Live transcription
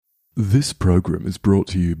This program is brought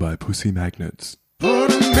to you by Pussy Magnets.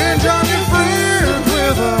 Put a midge on your friend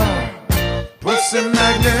with a pussy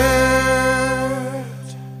magnet.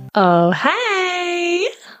 Oh, hey!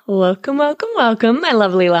 Welcome, my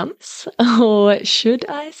lovely lumps. Or should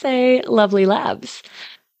I say lovely labs?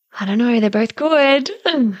 I don't know, they're both good.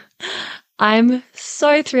 I'm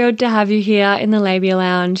so thrilled to have you here in the Labia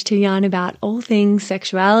Lounge to yarn about all things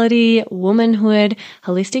sexuality, womanhood,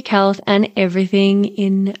 holistic health, and everything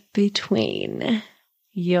in between.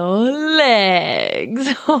 Your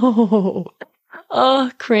legs. Oh,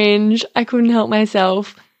 cringe. I couldn't help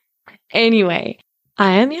myself. Anyway,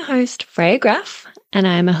 I am your host, Freya Graff, and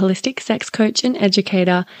I am a holistic sex coach and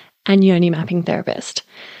educator and yoni mapping therapist.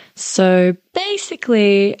 So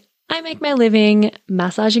basically, I make my living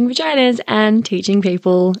massaging vaginas and teaching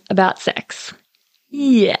people about sex.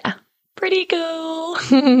 Yeah, pretty cool.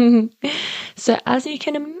 So as you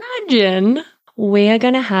can imagine, we are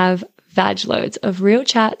going to have vag loads of real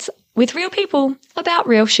chats with real people about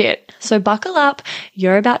real shit. So buckle up,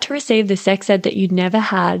 you're about to receive the sex ed that you never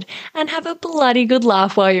had and have a bloody good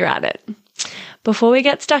laugh while you're at it. Before we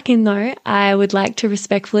get stuck in though, I would like to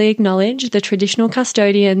respectfully acknowledge the traditional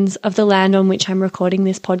custodians of the land on which I'm recording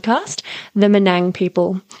this podcast, the Menang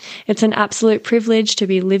people. It's an absolute privilege to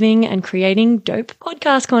be living and creating dope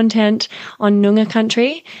podcast content on Noongar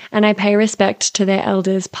country, and I pay respect to their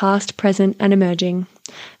elders past, present, and emerging.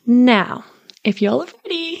 Now, if y'all are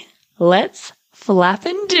ready, let's flap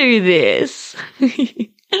and do this.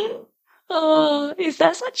 Oh, is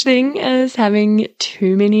there such thing as having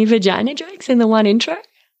too many vagina jokes in the one intro?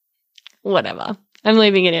 Whatever. I'm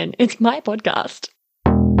leaving it in. It's my podcast.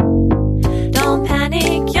 Don't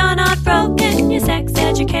panic, you're not broken. Your sex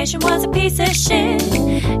education was a piece of shit.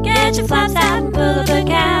 Get your flaps out and pull up a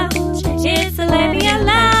couch. It's the Labia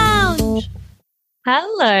Lounge.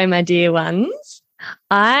 Hello, my dear ones.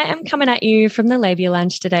 I am coming at you from the Labia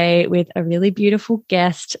Lounge today with a really beautiful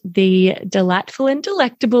guest, the delightful and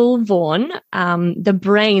delectable Vaughne, the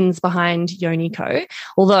brains behind Yoni Co.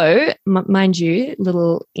 Although, mind you,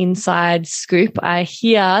 little inside scoop, I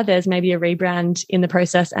hear there's maybe a rebrand in the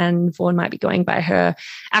process and Vaughne might be going by her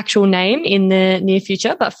actual name in the near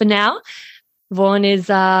future. But for now, Vaughne is,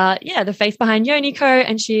 the face behind Yoni Co.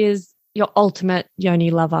 and she is your ultimate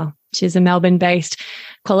Yoni lover. She's a Melbourne-based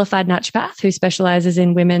qualified naturopath who specialises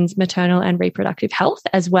in women's maternal and reproductive health,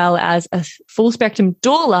 as well as a full-spectrum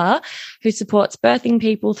doula who supports birthing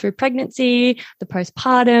people through pregnancy, the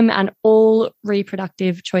postpartum, and all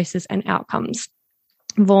reproductive choices and outcomes.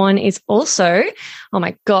 Vaughne is also, oh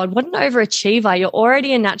my God, what an overachiever. You're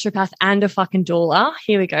already a naturopath and a fucking doula.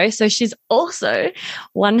 Here we go. So she's also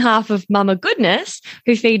one half of Mama Goodness,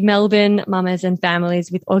 who feed Melbourne mamas and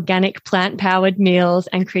families with organic plant-powered meals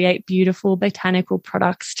and create beautiful botanical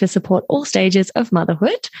products to support all stages of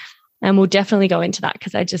motherhood. And we'll definitely go into that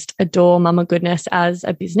because I just adore Mama Goodness as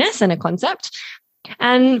a business and a concept.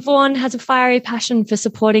 And Vaughne has a fiery passion for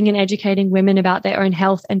supporting and educating women about their own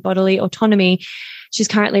health and bodily autonomy. She's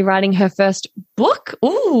currently writing her first book,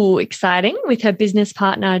 ooh, exciting, with her business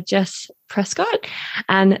partner, Jess Prescott.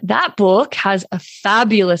 And that book has a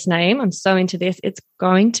fabulous name. I'm so into this. It's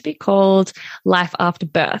going to be called Life After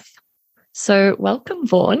Birth. So welcome,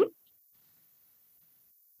 Vaughne.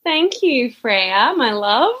 Thank you, Freya, my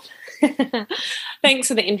love. Thanks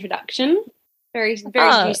for the introduction. Very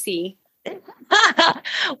juicy.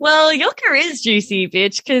 Well, your career is juicy,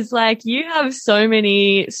 bitch, because like you have so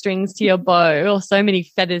many strings to your bow or so many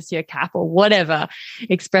feathers to your cap or whatever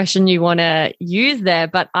expression you want to use there.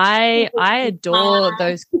 But I adore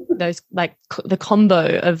those like the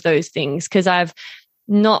combo of those things because I've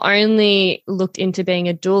not only looked into being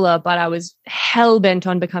a doula, but I was hell-bent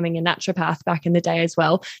on becoming a naturopath back in the day as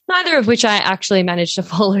well, neither of which I actually managed to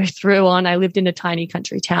follow through on. I lived in a tiny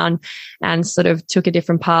country town and sort of took a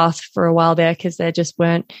different path for a while there because there just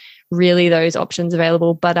weren't really those options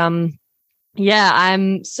available. But I'm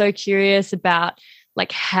so curious about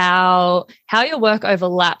like how your work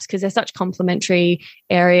overlaps because they're such complementary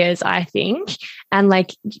areas, I think. And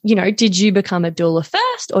like, you know, did you become a doula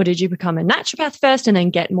first or did you become a naturopath first and then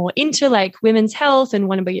get more into like women's health and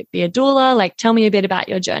want to be a doula? Like, tell me a bit about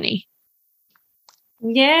your journey.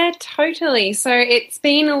 Yeah, totally. So it's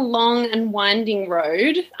been a long and winding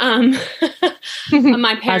road.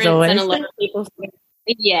 My parents and a lot of people,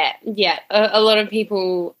 a lot of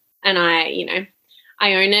people and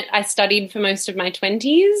I own it. I studied for most of my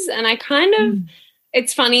 20s and I kind of,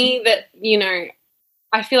 it's funny that,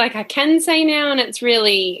 I feel like I can say now and it's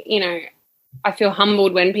really, I feel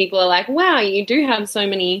humbled when people are like, wow, you do have so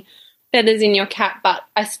many feathers in your cap, but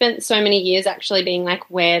I spent so many years actually being like,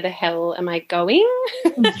 where the hell am I going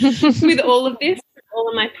with all of this? all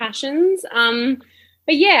of my passions.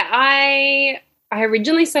 But yeah, I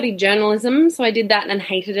originally studied journalism, so I did that and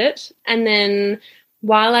hated it. And then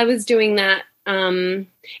while I was doing that,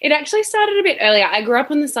 it actually started a bit earlier. I grew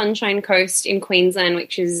up on the Sunshine Coast in Queensland,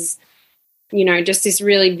 which is, you know, just this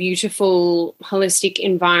really beautiful, holistic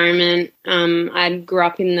environment. I grew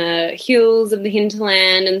up in the hills of the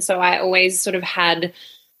hinterland, and so I always sort of had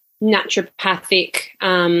naturopathic,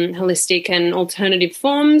 holistic and alternative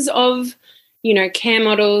forms of, you know, care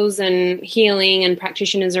models and healing and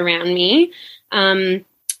practitioners around me.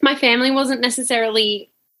 My family wasn't necessarily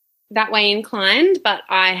that way inclined, but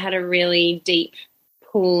I had a really deep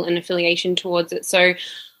pull and affiliation towards it. So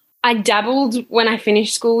I dabbled when I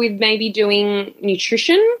finished school with maybe doing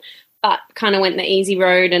nutrition, but kind of went the easy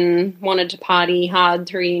road and wanted to party hard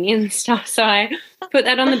through uni and stuff. So I put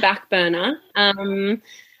that on the back burner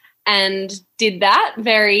and did that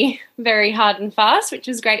very, very hard and fast, which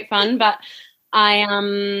was great fun. But I,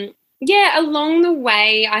 along the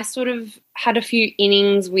way, I sort of had a few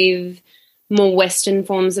innings with more Western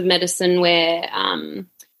forms of medicine where,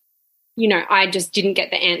 you know, I just didn't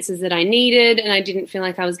get the answers that I needed and I didn't feel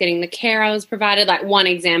like I was getting the care I was provided. Like one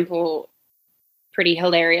example, pretty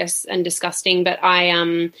hilarious and disgusting, but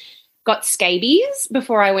I got scabies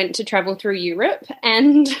before I went to travel through Europe,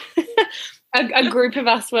 and a group of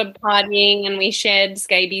us were partying and we shared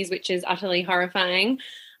scabies, which is utterly horrifying.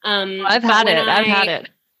 I've had it.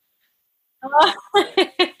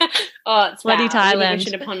 Oh, it's bloody bad. Thailand. I wish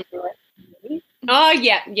it upon my list. Oh,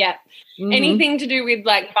 yeah. Mm-hmm. Anything to do with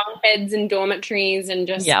like bunk beds and dormitories and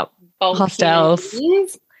just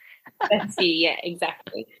hostels. Yeah,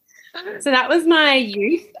 exactly. So that was my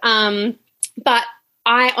youth. But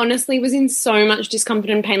I honestly was in so much discomfort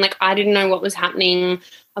and pain. Like I didn't know what was happening.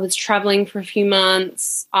 I was traveling for a few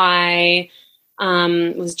months. I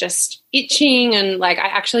was just itching, and like I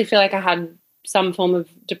actually feel like I had some form of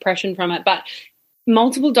depression from it. But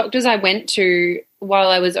multiple doctors I went to while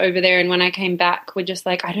I was over there and when I came back were just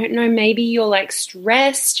like, I don't know, maybe you're like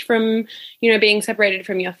stressed from, you know, being separated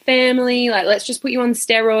from your family. Like, let's just put you on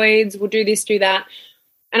steroids. We'll do this, do that.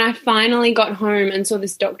 And I finally got home and saw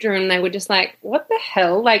this doctor and they were just like, what the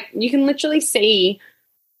hell? Like, you can literally see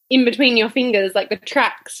in between your fingers, like the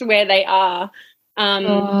tracks where they are.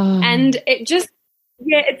 And it just,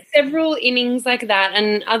 it's several innings like that,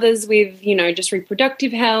 and others with, you know, just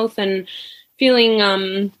reproductive health and feeling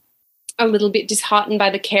a little bit disheartened by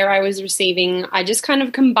the care I was receiving. I just kind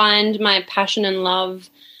of combined my passion and love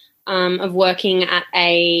of working at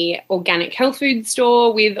a organic health food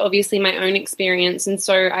store with obviously my own experience. And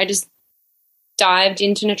so I just dived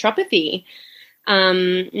into naturopathy,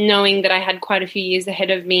 knowing that I had quite a few years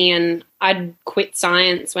ahead of me, and I'd quit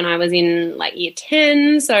science when I was in like year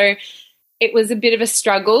 10. So it was a bit of a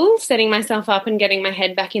struggle setting myself up and getting my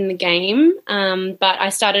head back in the game. But I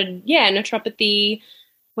started, naturopathy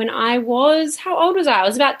when I was, how old was I? I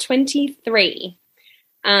was about 23.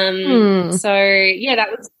 So, that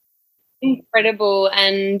was incredible.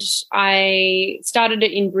 And I started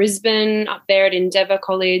it in Brisbane up there at Endeavour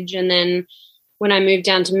College. And then when I moved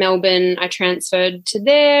down to Melbourne, I transferred to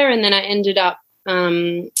there. And then I ended up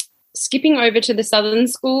skipping over to the Southern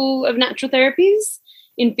School of Natural Therapies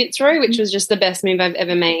in Fitzroy, which was just the best move I've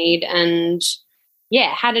ever made. And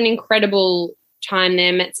had an incredible time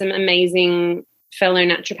there, met some amazing fellow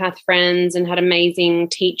naturopath friends and had amazing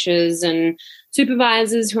teachers and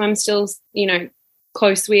supervisors who I'm still,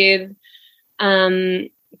 close with.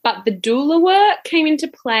 But the doula work came into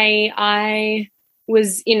play. I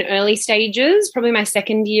was in early stages, probably my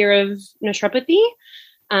second year of naturopathy.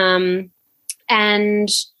 And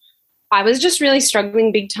I was just really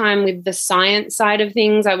struggling big time with the science side of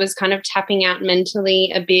things. I was kind of tapping out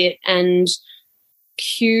mentally a bit. And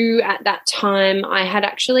at that time, I had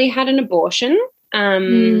actually had an abortion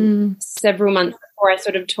several months before I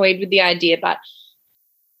sort of toyed with the idea. But,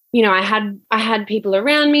 I had people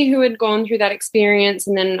around me who had gone through that experience,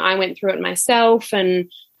 and then I went through it myself.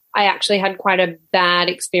 And I actually had quite a bad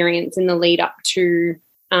experience in the lead up to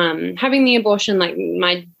having the abortion. Like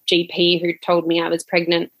my GP who told me I was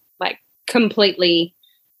pregnant, like completely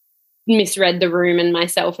misread the room and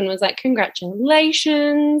myself and was like,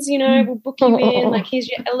 congratulations, we'll book you in, like here's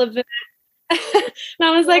your elevator. And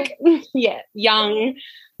I was like, young,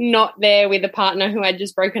 not there with a partner who I'd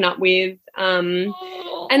just broken up with. And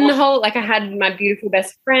the whole, I had my beautiful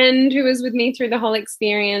best friend who was with me through the whole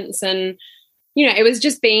experience. And, it was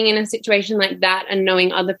just being in a situation like that and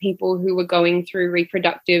knowing other people who were going through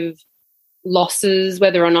reproductive losses,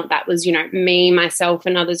 whether or not that was, me, myself,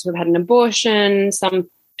 and others who had an abortion, some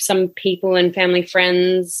people and family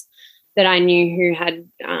friends that I knew who had,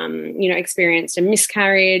 experienced a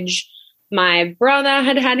miscarriage. my brother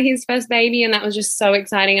had had his first baby, and that was just so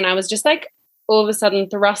exciting. And I was just like all of a sudden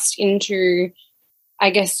thrust into, I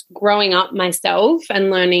guess, growing up myself and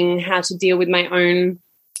learning how to deal with my own,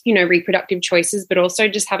 you know, reproductive choices, but also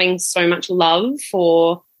just having so much love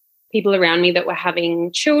for people around me that were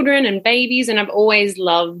having children and babies. And I've always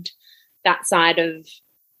loved that side of,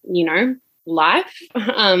 you know, life,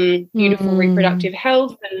 beautiful reproductive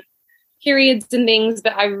health and periods and things.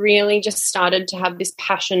 But I really just started to have this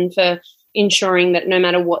passion for ensuring that no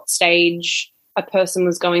matter what stage a person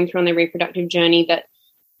was going through on their reproductive journey, that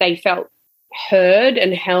they felt heard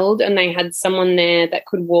and held, and they had someone there that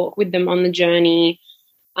could walk with them on the journey,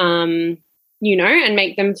 you know, and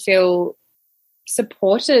make them feel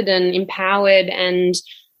supported and empowered. And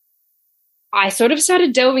I sort of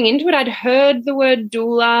started delving into it. I'd heard the word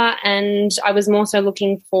doula, and I was more so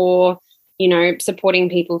looking for, you know, supporting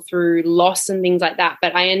people through loss and things like that.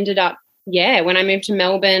 But I ended up, when I moved to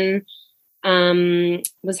Melbourne,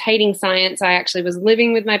 was hating science. I actually was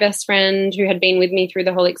living with my best friend who had been with me through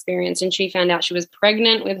the whole experience, and she found out she was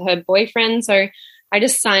pregnant with her boyfriend. So I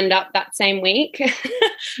just signed up that same week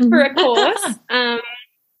for a course,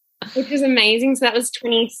 which was amazing. So that was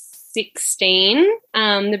 2016,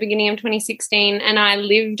 the beginning of 2016. And I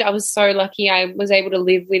was so lucky. I was able to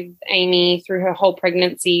live with Amy through her whole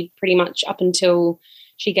pregnancy, pretty much up until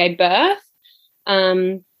she gave birth.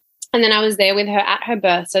 And then I was there with her at her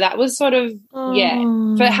birth. So that was sort of,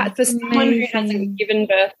 for someone who hasn't given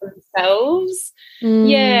birth themselves,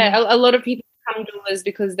 a lot of people become doulas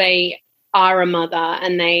because they are a mother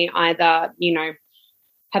and they either, you know,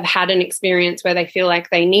 have had an experience where they feel like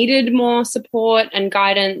they needed more support and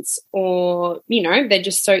guidance, or, you know, they're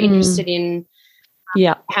just so interested in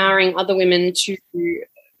empowering other women to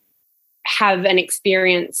have an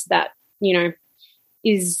experience that, you know,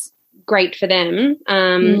 is great for them.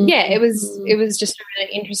 It was just a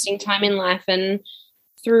really interesting time in life, and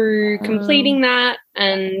through completing that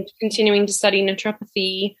and continuing to study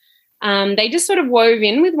naturopathy, they just sort of wove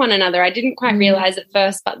in with one another. I didn't quite realize at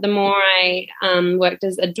first, but the more I worked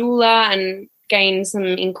as a doula and gained some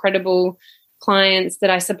incredible clients that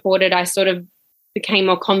I supported, I sort of became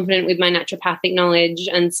more confident with my naturopathic knowledge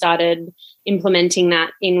and started implementing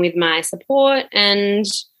that in with my support, and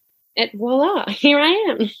voila, here I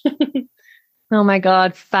am. Oh my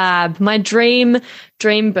God, fab. My dream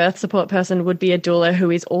birth support person would be a doula who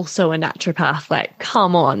is also a naturopath. Like,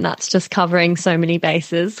 come on, that's just covering so many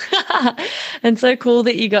bases. And so cool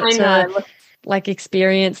that you got to like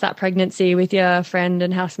experience that pregnancy with your friend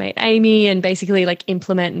and housemate Amy, and basically like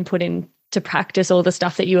implement and put into practice all the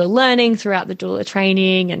stuff that you were learning throughout the doula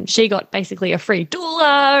training. And she got basically a free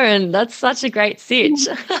doula, and that's such a great sitch.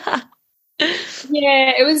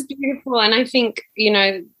 Yeah, it was beautiful. And I think, you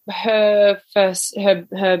know, her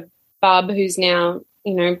bub, who's now,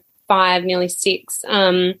 you know, 5, nearly 6,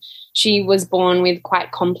 she was born with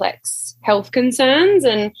quite complex health concerns,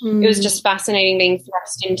 and it was just fascinating being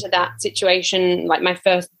thrust into that situation. Like my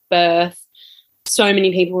first birth, so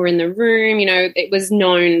many people were in the room, you know, it was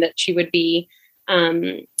known that she would be,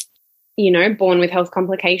 you know, born with health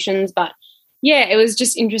complications. But yeah, it was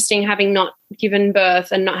just interesting having not given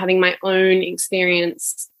birth and not having my own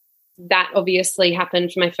experience. That obviously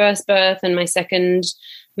happened for my first birth, and my second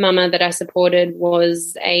mama that I supported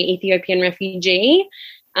was a Ethiopian refugee.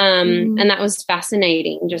 And that was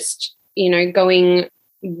fascinating, just, you know, going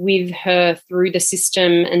with her through the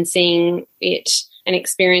system and seeing it and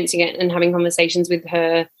experiencing it and having conversations with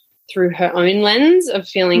her through her own lens of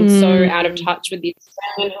feeling so out of touch with the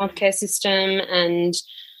Australian healthcare system. And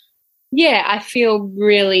yeah, I feel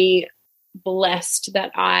really blessed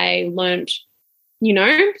that I learnt, you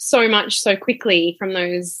know, so much so quickly from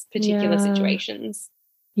those particular situations.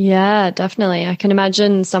 Yeah, definitely. I can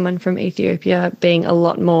imagine someone from Ethiopia being a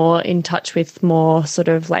lot more in touch with more sort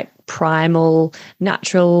of like primal,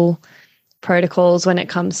 natural protocols when it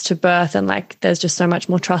comes to birth, and like there's just so much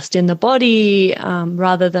more trust in the body,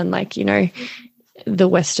 rather than like, you know, the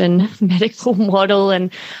Western medical model, and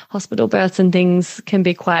hospital births and things can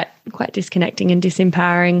be quite disconnecting and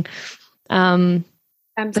disempowering.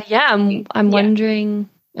 But yeah, I'm wondering.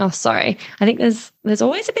 Oh, sorry. I think there's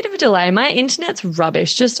always a bit of a delay. My internet's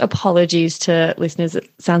rubbish. Just apologies to listeners. It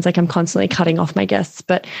sounds like I'm constantly cutting off my guests,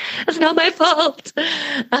 but it's not my fault.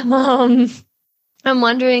 I'm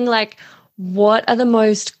wondering, like, what are the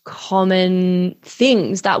most common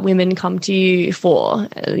things that women come to you for,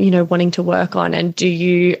 you know, wanting to work on? And do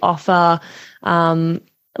you offer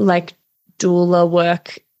like doula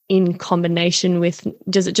work in combination with,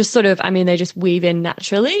 does it just sort of, I mean, they just weave in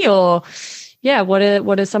naturally, or yeah, what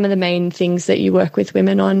are some of the main things that you work with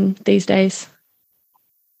women on these days?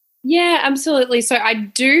 Yeah, absolutely. So I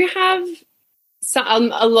do have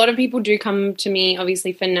a lot of people do come to me,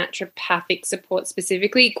 obviously, for naturopathic support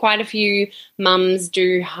specifically. Quite a few mums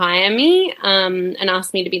do hire me and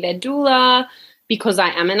ask me to be their doula because I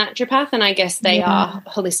am a naturopath, and I guess they are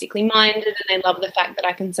holistically minded and they love the fact that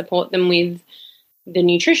I can support them with the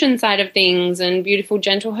nutrition side of things and beautiful,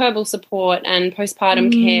 gentle herbal support and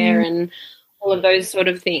postpartum care and all of those sort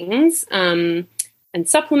of things and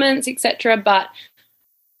supplements, etc. But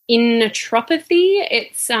in naturopathy,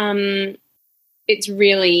 it's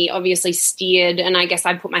really obviously steered, and I guess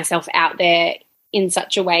I put myself out there in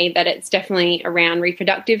such a way that it's definitely around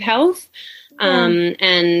reproductive health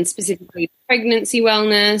and specifically pregnancy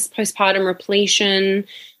wellness, postpartum repletion,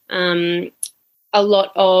 a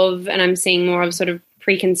lot of, and I'm seeing more of sort of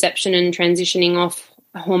preconception and transitioning off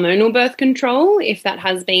hormonal birth control, if that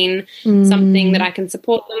has been something that I can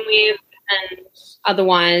support them with, and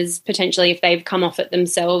otherwise potentially if they've come off it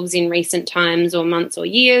themselves in recent times or months or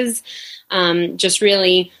years, just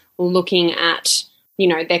really looking at, you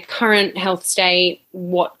know, their current health state,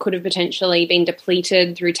 what could have potentially been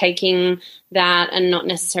depleted through taking that and not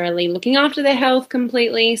necessarily looking after their health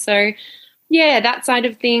completely. So, yeah, that side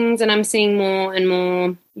of things, and I'm seeing more and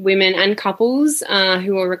more women and couples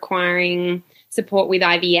who are requiring support with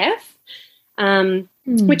IVF,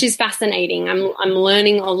 which is fascinating. I'm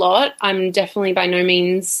learning a lot. I'm definitely by no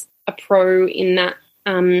means a pro in that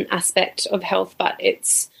aspect of health, but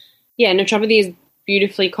it's, naturopathy is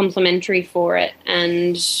beautifully complementary for it.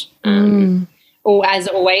 And as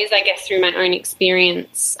always, I guess through my own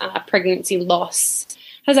experience, pregnancy loss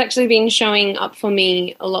has actually been showing up for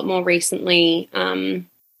me a lot more recently,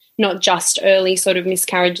 not just early sort of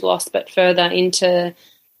miscarriage loss, but further into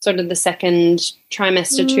sort of the second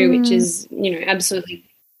trimester too, which is, you know, absolutely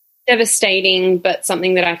devastating, but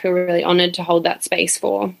something that I feel really honoured to hold that space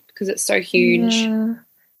for because it's so huge.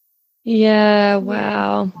 Yeah,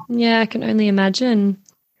 wow. Yeah, I can only imagine.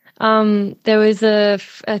 There was a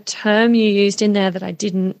term you used in there that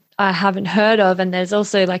I haven't heard of, and there's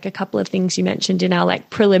also like a couple of things you mentioned in our like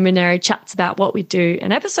preliminary chats about what we do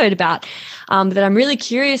an episode about that I'm really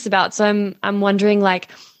curious about. So I'm wondering, like,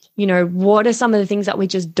 you know, what are some of the things that we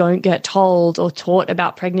just don't get told or taught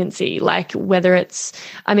about pregnancy? Like whether it's,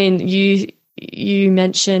 I mean, you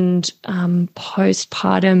mentioned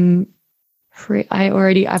postpartum. I've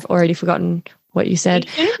already forgotten what you said.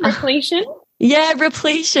 Repletion. Yeah,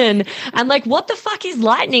 repletion. And like, what the fuck is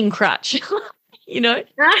lightning crutch? You know?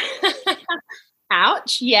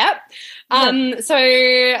 Ouch. Yep.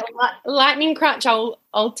 So lightning crutch, I'll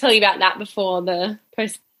tell you about that before the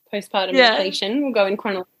postpartum repletion. We'll go in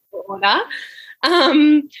chronological order.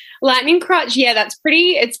 Lightning crutch,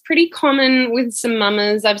 it's pretty common with some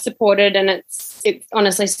mamas I've supported, and it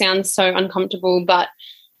honestly sounds so uncomfortable, but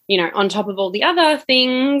you know, on top of all the other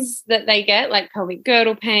things that they get, like pelvic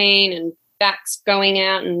girdle pain and backs going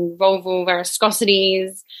out and vulval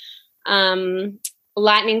varicosities,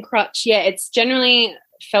 lightning crutch, it's generally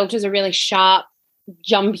felt as a really sharp,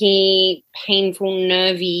 jumpy, painful,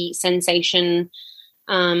 nervy sensation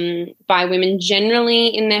by women generally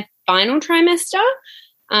in their final trimester,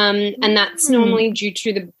 and that's normally due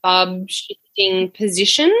to the bub shifting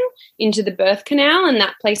position into the birth canal, and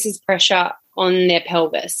that places pressure on their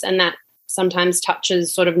pelvis, and that sometimes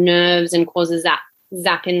touches sort of nerves and causes that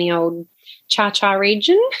zap in the old cha-cha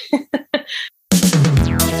region.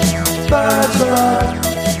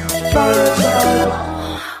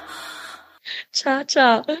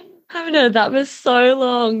 Cha-cha. I haven't heard that for so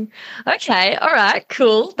long. Okay, all right,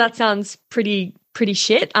 cool. That sounds pretty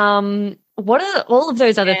shit. What are all of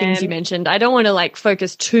those other things you mentioned? I don't want to like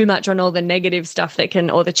focus too much on all the negative stuff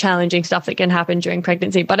or the challenging stuff that can happen during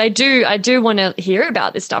pregnancy, but I do want to hear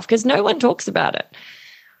about this stuff because no one talks about it.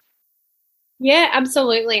 Yeah,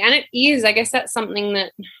 absolutely. And it is, I guess that's something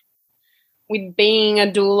that with being a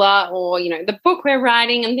doula or, you know, the book we're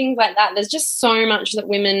writing and things like that, there's just so much that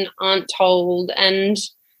women aren't told, and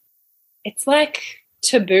it's like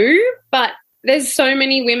taboo, but there's so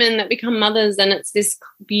many women that become mothers, and it's this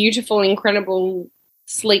beautiful, incredible,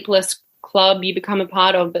 sleepless club you become a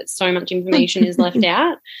part of, but so much information is left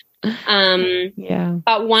out.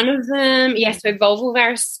 But one of them, so vulval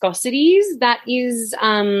varicosities, that is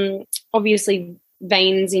obviously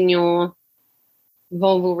veins in your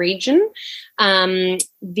vulval region.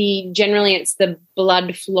 Generally it's the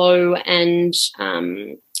blood flow and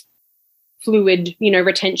fluid, you know,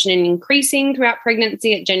 retention and increasing throughout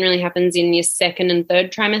pregnancy. It generally happens in your second and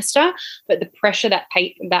third trimester, but the pressure that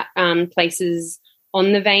places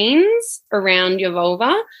on the veins around your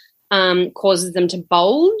vulva causes them to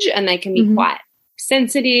bulge, and they can be quite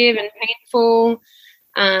sensitive and painful.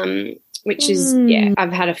 which is,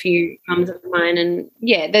 I've had a few mums of mine, and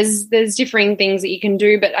there's differing things that you can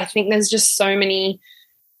do, but I think there's just so many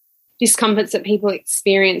discomforts that people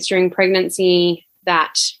experience during pregnancy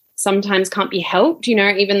that sometimes can't be helped.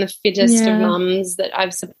 Even the fittest of mums that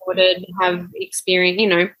I've supported have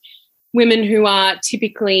experienced, women who are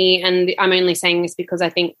typically, and I'm only saying this because I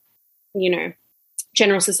think,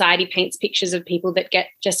 general society paints pictures of people that get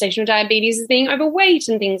gestational diabetes as being overweight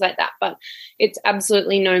and things like that, but it's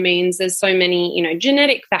absolutely no means. There's so many,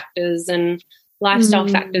 genetic factors and lifestyle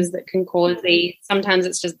factors that can cause these. Sometimes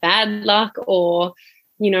it's just bad luck, or,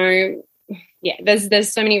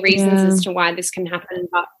 there's so many reasons as to why this can happen,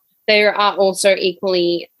 but there are also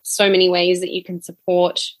equally so many ways that you can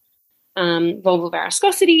support vulval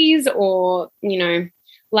varicosities or,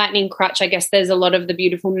 lightning crutch. I guess there's a lot of the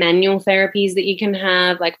beautiful manual therapies that you can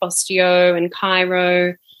have, like osteo and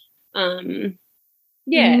chiro.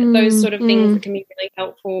 Those sort of things that can be really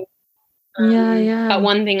helpful. But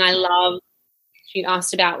one thing I love you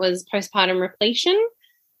asked about was postpartum repletion.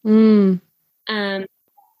 And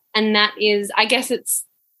that is, I guess it's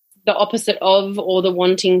the opposite of, or the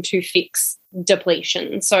wanting to fix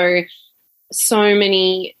depletion. So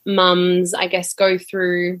many mums, I guess, go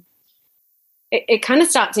through, it kind of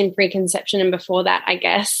starts in preconception and before that, I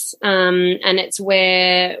guess, and it's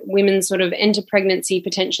where women sort of enter pregnancy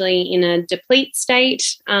potentially in a deplete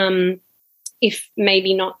state, if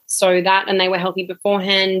maybe not so that, and they were healthy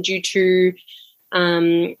beforehand due to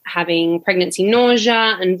having pregnancy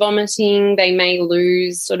nausea and vomiting. They may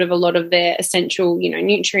lose sort of a lot of their essential,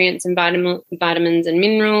 nutrients and vitamins and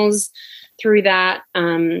minerals through that.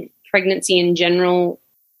 Pregnancy in general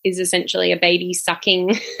is essentially a baby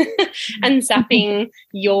sucking and sapping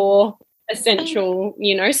your essential,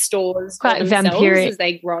 stores quite for themselves vampiric as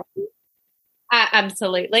they grow.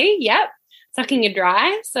 Absolutely, yep, sucking you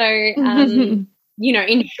dry. So, ensuring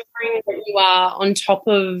that you are on top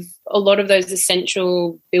of a lot of those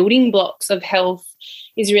essential building blocks of health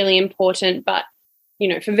is really important. But,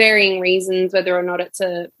 for varying reasons, whether or not it's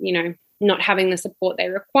not having the support they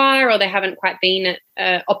require or they haven't quite been at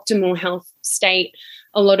an optimal health state,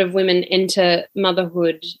 a lot of women enter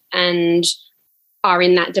motherhood and are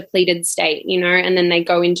in that depleted state, and then they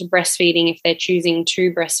go into breastfeeding if they're choosing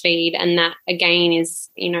to breastfeed. And that, again, is,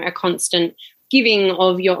 a constant giving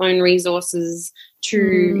of your own resources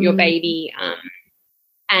to your baby,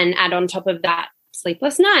 and add on top of that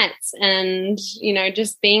sleepless nights and,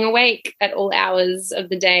 just being awake at all hours of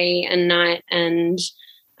the day and night. And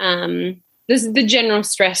this is the general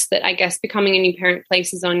stress that, I guess, becoming a new parent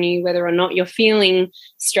places on you, whether or not you're feeling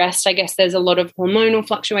stressed. I guess there's a lot of hormonal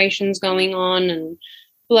fluctuations going on and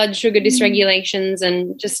blood sugar dysregulations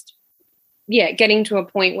and just, getting to a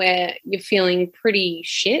point where you're feeling pretty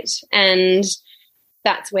shit. And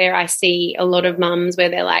that's where I see a lot of mums where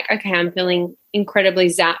they're like, okay, I'm feeling incredibly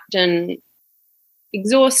zapped and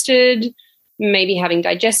exhausted, maybe having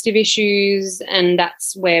digestive issues. And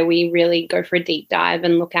that's where we really go for a deep dive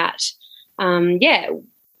and look at,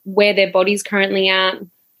 where their body's currently at,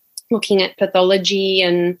 looking at pathology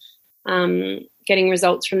and getting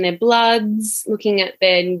results from their bloods, looking at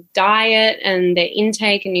their diet and their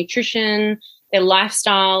intake and nutrition, their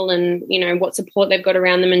lifestyle and, what support they've got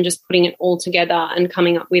around them, and just putting it all together and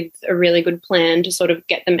coming up with a really good plan to sort of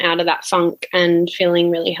get them out of that funk and feeling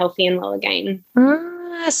really healthy and well again.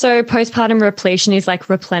 So postpartum repletion is like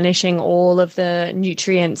replenishing all of the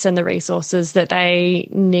nutrients and the resources that they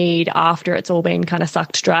need after it's all been kind of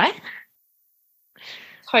sucked dry?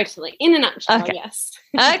 Totally. In a nutshell, okay. Yes.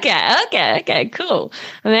 Okay, cool.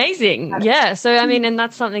 Amazing. Yeah. So, and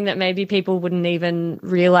that's something that maybe people wouldn't even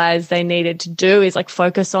realize they needed to do, is like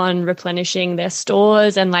focus on replenishing their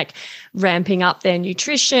stores and like ramping up their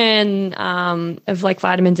nutrition of like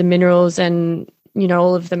vitamins and minerals and,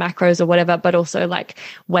 all of the macros or whatever, but also like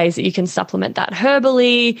ways that you can supplement that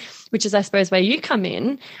herbally, which is, I suppose, where you come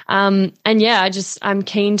in. I'm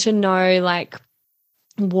keen to know, like,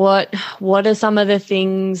 what are some of the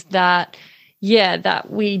things that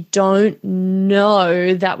we don't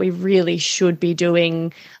know that we really should be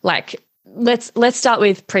doing? Like, let's start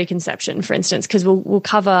with preconception, for instance, because we'll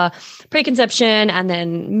cover preconception and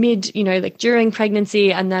then like during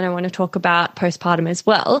pregnancy, and then I want to talk about postpartum as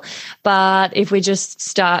well. But if we just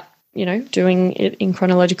start, doing it in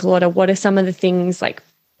chronological order, what are some of the things like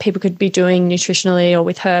people could be doing nutritionally or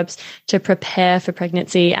with herbs to prepare for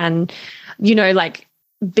pregnancy and, like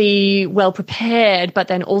be well prepared, but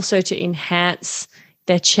then also to enhance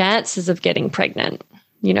their chances of getting pregnant,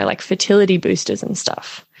 like fertility boosters and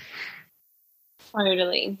stuff?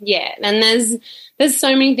 Totally. Yeah. And there's so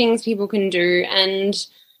many things people can do. And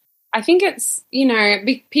I think it's,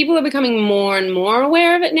 people are becoming more and more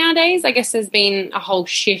aware of it nowadays. I guess there's been a whole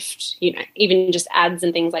shift, even just ads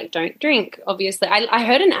and things like don't drink, obviously. I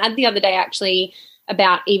heard an ad the other day actually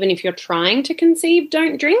about even if you're trying to conceive,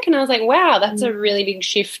 don't drink. And I was like, wow, that's a really big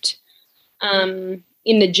shift in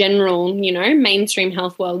the general, mainstream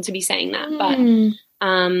health world to be saying that. But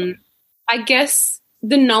I guess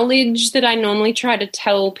the knowledge that I normally try to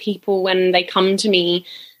tell people when they come to me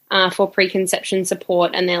for preconception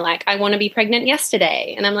support and they're like, I want to be pregnant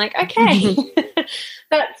yesterday. And I'm like, okay,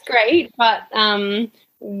 that's great. But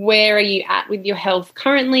where are you at with your health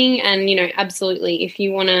currently? And, absolutely, if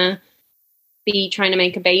you want to be trying to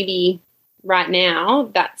make a baby right now,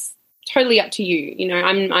 that's totally up to you.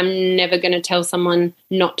 I'm never going to tell someone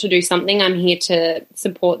not to do something. I'm here to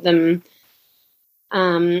support them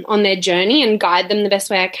on their journey and guide them the best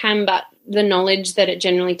way I can. But the knowledge that it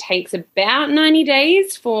generally takes about 90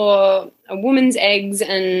 days for a woman's eggs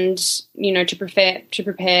and, to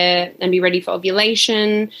prepare and be ready for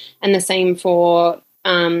ovulation, and the same for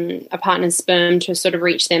a partner's sperm to sort of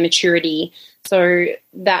reach their maturity. So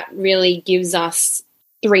that really gives us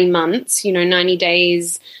 3 months, 90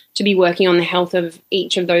 days to be working on the health of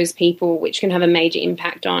each of those people, which can have a major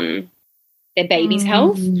impact on their baby's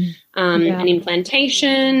health and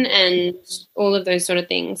implantation and all of those sort of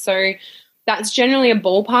things. So that's generally a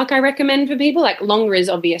ballpark I recommend for people. Like longer is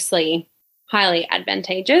obviously highly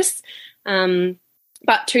advantageous,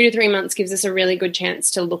 but 2 to 3 months gives us a really good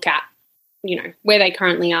chance to look at, where they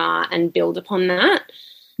currently are and build upon that.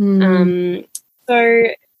 So,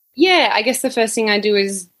 I guess the first thing I do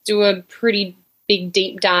is do a pretty big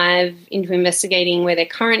deep dive into investigating where their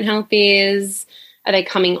current health is. Are they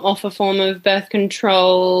coming off a form of birth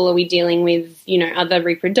control? Are we dealing with, other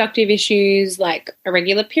reproductive issues like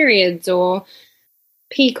irregular periods or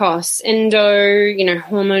PCOS,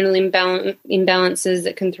 hormonal imbalances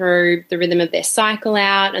that can throw the rhythm of their cycle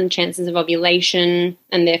out and chances of ovulation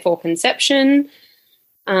and therefore conception.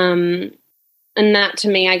 And that to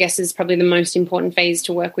me, I guess, is probably the most important phase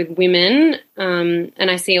to work with women. And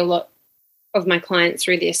I see a lot of my clients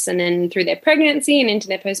through this and then through their pregnancy and into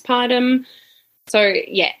their postpartum. So,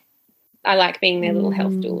 I like being their little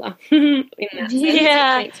health doula in that sense.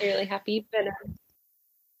 Yeah. It makes me really happy. But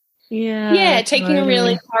taking totally. a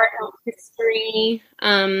really thorough health history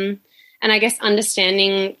and I guess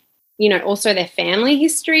understanding, also their family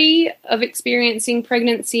history of experiencing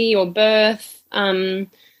pregnancy or birth,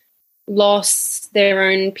 loss, their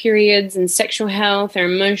own periods and sexual health,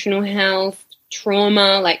 their emotional health,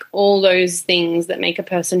 trauma, like all those things that make a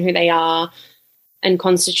person who they are and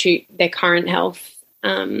constitute their current health.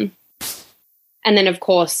 And then, of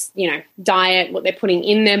course, diet, what they're putting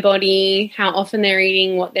in their body, how often they're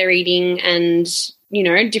eating, what they're eating, and,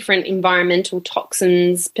 different environmental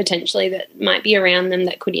toxins potentially that might be around them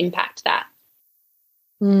that could impact that.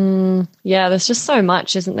 There's just so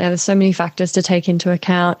much, isn't there? There's so many factors to take into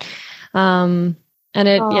account. And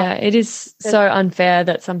it is so unfair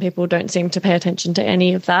that some people don't seem to pay attention to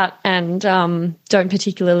any of that and don't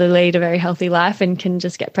particularly lead a very healthy life and can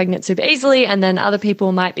just get pregnant super easily. And then other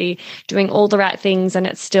people might be doing all the right things and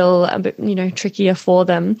it's still a bit, trickier for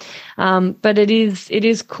them. But it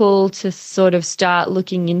is cool to sort of start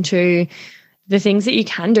looking into the things that you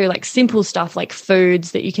can do, like simple stuff like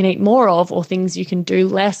foods that you can eat more of or things you can do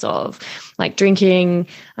less of, like drinking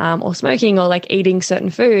or smoking or like eating certain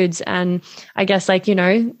foods. And I guess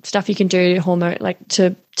stuff you can do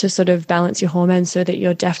to sort of balance your hormones so that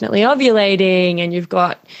you're definitely ovulating and you've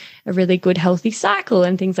got a really good healthy cycle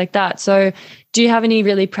and things like that. So do you have any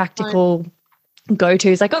really practical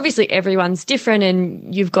go-tos? Like obviously everyone's different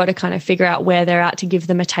and you've got to kind of figure out where they're at to give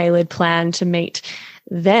them a tailored plan to meet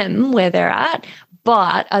them where they're at.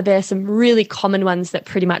 But are there some really common ones that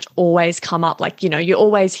pretty much always come up? Like, you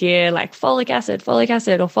always hear like folic acid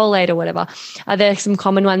or folate or whatever. Are there some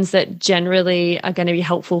common ones that generally are going to be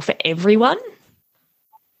helpful for everyone?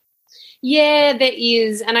 Yeah, there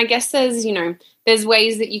is. And I guess there's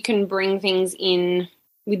ways that you can bring things in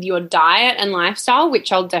with your diet and lifestyle,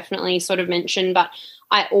 which I'll definitely sort of mention. But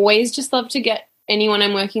I always just love to get anyone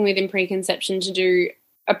I'm working with in preconception to do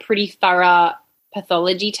a pretty thorough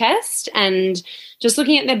pathology test and just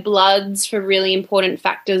looking at their bloods for really important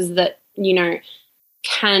factors that,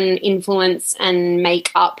 can influence and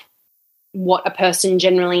make up what a person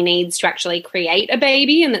generally needs to actually create a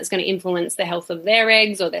baby, and that's going to influence the health of their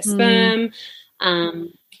eggs or their sperm,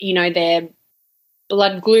 their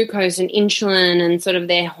blood glucose and insulin and sort of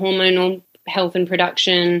their hormonal health and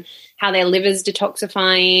production, how their liver's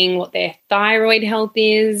detoxifying, what their thyroid health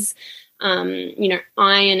is, iron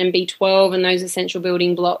and B12 and those essential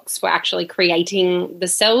building blocks for actually creating the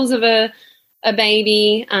cells of a a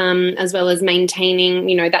baby, as well as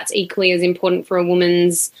maintaining, that's equally as important for a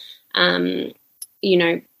woman's,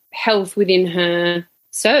 health within her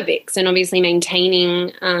cervix, and obviously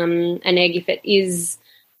maintaining an egg if it is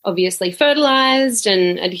obviously fertilized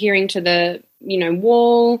and adhering to the,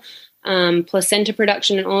 wall, placenta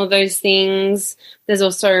production and all of those things. There's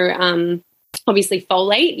also obviously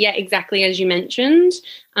folate, yeah, exactly as you mentioned,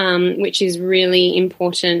 which is really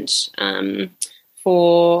important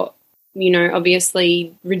for,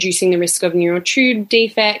 obviously reducing the risk of neural tube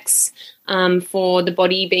defects, for the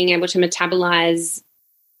body being able to metabolize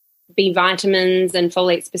B vitamins and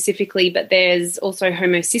folate specifically, but there's also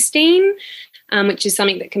homocysteine, which is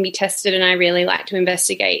something that can be tested, and I really like to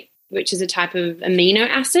investigate, which is a type of amino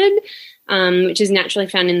acid, which is naturally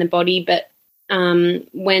found in the body, but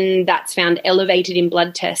when that's found elevated in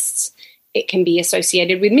blood tests, it can be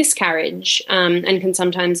associated with miscarriage, and can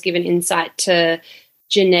sometimes give an insight to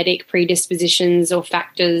genetic predispositions or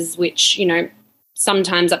factors which,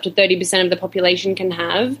 sometimes up to 30% of the population can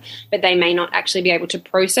have, but they may not actually be able to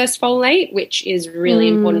process folate, which is really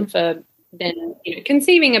important for then,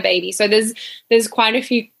 conceiving a baby. So there's quite a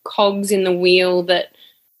few cogs in the wheel that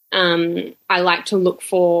I like to look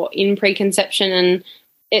for in preconception. And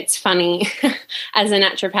it's funny, as a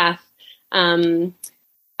naturopath, a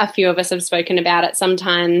few of us have spoken about it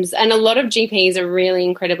sometimes, and a lot of GPs are really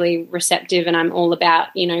incredibly receptive, and I'm all about,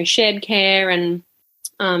 shared care and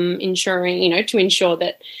ensuring, to ensure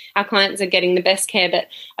that our clients are getting the best care. But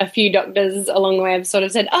a few doctors along the way have sort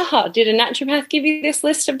of said, did a naturopath give you this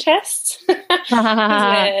list of tests?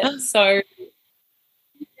 So,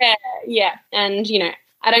 yeah. And,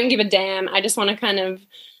 I don't give a damn. I just want to kind of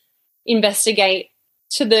investigate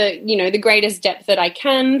to the, the greatest depth that I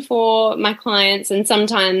can for my clients. And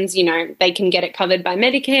sometimes, they can get it covered by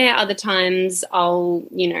Medicare. Other times I'll,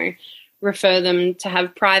 refer them to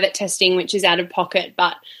have private testing, which is out of pocket.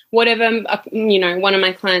 But whatever, one of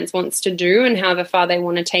my clients wants to do and however far they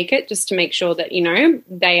want to take it, just to make sure that,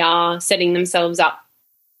 they are setting themselves up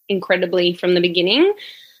incredibly from the beginning,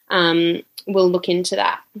 we'll look into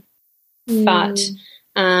that. But,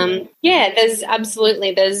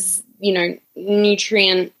 there's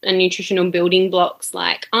nutrient and nutritional building blocks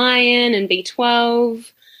like iron and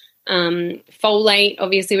B12, folate,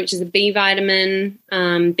 obviously, which is a B vitamin,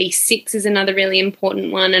 B6 is another really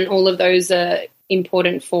important one, and all of those are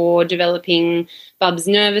important for developing Bub's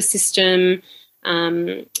nervous system,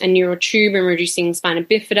 and neural tube, and reducing spina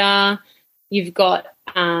bifida. You've got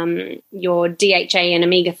your DHA and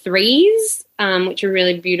omega-3s, which are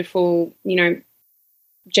really beautiful,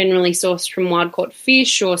 generally sourced from wild-caught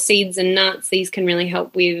fish or seeds and nuts. These can really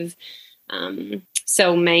help with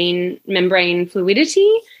cell membrane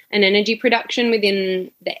fluidity and energy production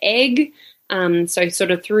within the egg. So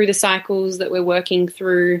sort of through the cycles that we're working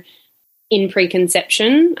through in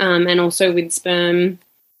preconception, and also with sperm,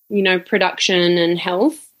 production and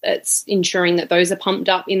health, it's ensuring that those are pumped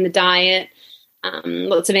up in the diet.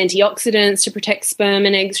 Lots of antioxidants to protect sperm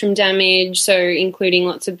and eggs from damage, so including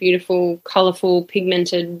lots of beautiful, colourful,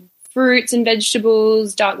 pigmented fruits and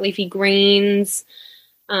vegetables, dark leafy greens,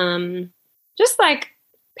 just like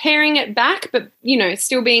paring it back, but,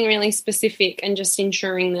 still being really specific, and just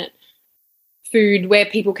ensuring that food where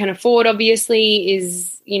people can afford, obviously,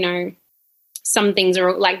 is, some things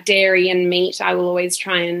are like dairy and meat. I will always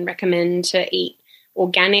try and recommend to eat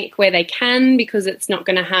organic where they can, because it's not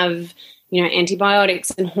going to have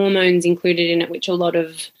antibiotics and hormones included in it, which a lot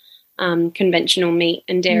of conventional meat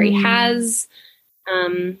and dairy has.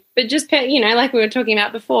 But just, like we were talking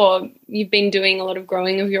about before, you've been doing a lot of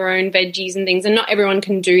growing of your own veggies and things, and not everyone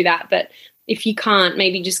can do that. But if you can't,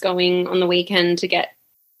 maybe just going on the weekend to get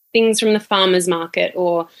things from the farmer's market,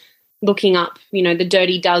 or looking up, the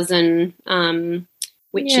Dirty Dozen,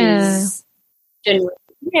 which is generally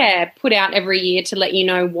put out every year to let you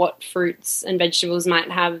know what fruits and vegetables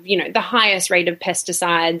might have, the highest rate of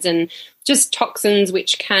pesticides and just toxins,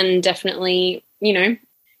 which can definitely,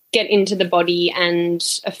 get into the body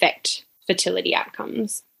and affect fertility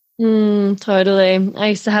outcomes. Totally. I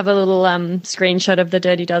used to have a little screenshot of the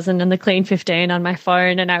Dirty Dozen and the Clean 15 on my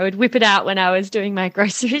phone, and I would whip it out when I was doing my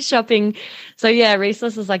grocery shopping. So,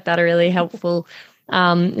 resources like that are really helpful.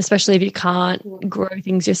 Especially if you can't grow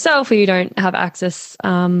things yourself, or you don't have access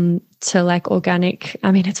to like organic.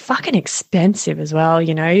 I mean, it's fucking expensive as well.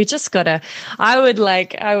 You just gotta. I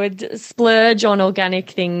would splurge on organic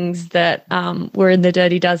things that were in the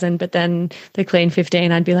Dirty Dozen, but then the Clean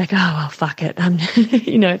 15, I'd be like, oh well, fuck it.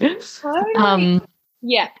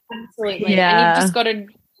 Yeah, absolutely. Yeah. And you've just got to.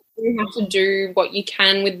 You have to do what you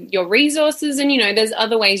can with your resources, and there's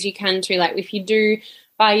other ways you can too. Like if you do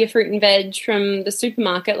buy your fruit and veg from the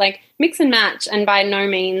supermarket, like mix and match. And by no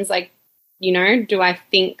means, like, you know, do I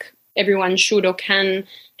think everyone should or can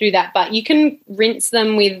do that. But you can rinse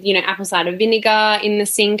them with, you know, apple cider vinegar in the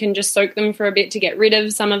sink and just soak them for a bit to get rid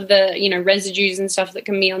of some of the, you know, residues and stuff that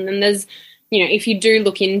can be on them. There's, you know, if you do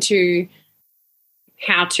look into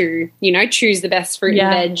how to, you know, choose the best fruit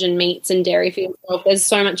and veg and meats and dairy for yourself, there's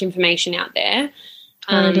so much information out there.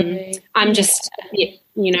 I'm just,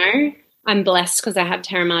 you know, I'm blessed because I have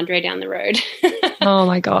Terra Madre down the road. Oh,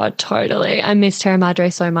 my God, totally. I miss Terra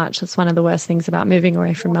Madre so much. That's one of the worst things about moving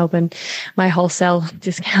away from Melbourne, my wholesale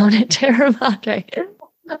discount at Terra Madre.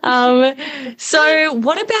 So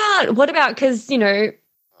what about, because, you know,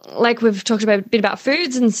 like we've talked about a bit about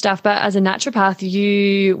foods and stuff, but as a naturopath,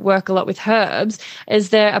 you work a lot with herbs. Is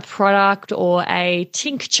there a product or a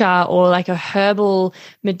tincture or like a herbal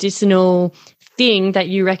medicinal thing that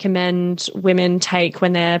you recommend women take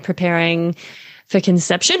when they're preparing for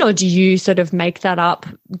conception, or do you sort of make that up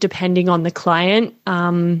depending on the client?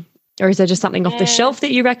 Or is there just something off the shelf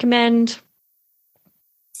that you recommend?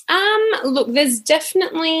 Look, there's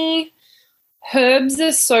definitely, herbs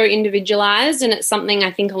are so individualized, and it's something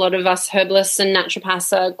I think a lot of us herbalists and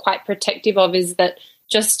naturopaths are quite protective of, is that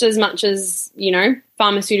just as much as, you know,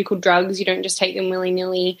 pharmaceutical drugs, you don't just take them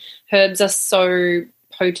willy-nilly. Herbs are so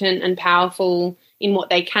potent and powerful in what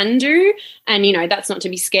they can do, and, you know, that's not to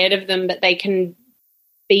be scared of them, but they can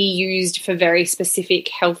be used for very specific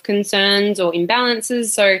health concerns or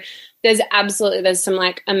imbalances. So there's some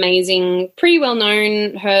like amazing pretty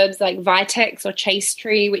well-known herbs like Vitex or Chase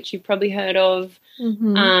Tree, which you've probably heard of.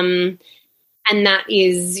 And that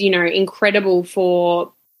is, you know, incredible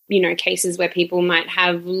for, you know, cases where people might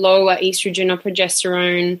have lower estrogen or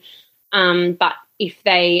progesterone, but if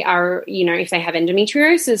they are, you know, if they have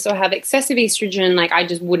endometriosis or have excessive estrogen, like I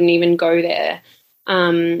just wouldn't even go there.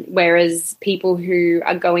 Whereas people who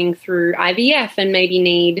are going through IVF and maybe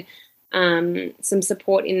need some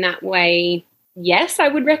support in that way, yes, I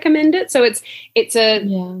would recommend it. So herbs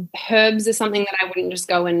are something that I wouldn't just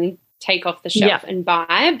go and take off the shelf and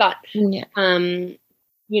buy, but you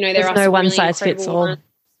know, there are no one really size fits all. ones.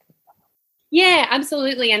 Yeah,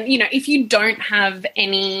 absolutely. And, you know, if you don't have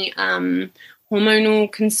any hormonal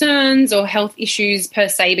concerns or health issues per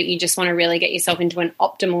se, but you just want to really get yourself into an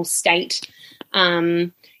optimal state,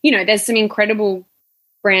 you know, there's some incredible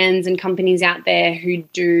brands and companies out there who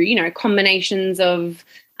do, you know, combinations of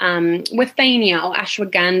withania or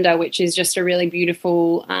ashwagandha, which is just a really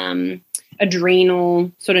beautiful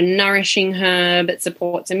adrenal sort of nourishing herb. It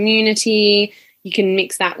supports immunity. You can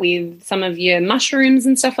mix that with some of your mushrooms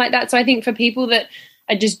and stuff like that. So I think for people that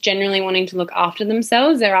are just generally wanting to look after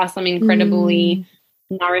themselves, there are some incredibly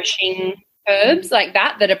nourishing herbs like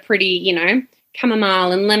that are pretty, you know,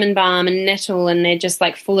 chamomile and lemon balm and nettle, and they're just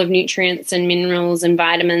like full of nutrients and minerals and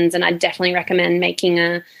vitamins. And I definitely recommend making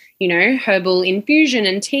a, you know, herbal infusion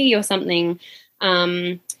and tea or something.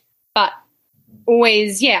 But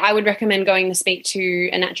always, I would recommend going to speak to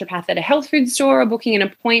a naturopath at a health food store or booking an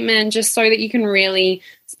appointment, just so that you can really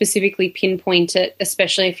specifically pinpoint it,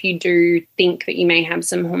 especially if you do think that you may have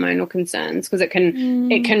some hormonal concerns, because it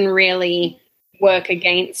can really work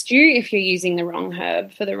against you if you're using the wrong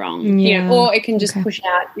herb for the wrong, you know, or it can just push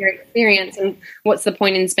out your experience. And what's the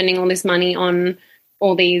point in spending all this money on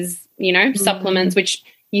all these, you know, supplements, which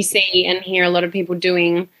you see and hear a lot of people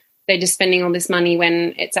doing? They're just spending all this money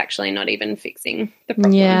when it's actually not even fixing the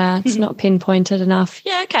problem. Yeah, it's not pinpointed enough.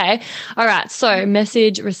 Yeah, okay. All right, so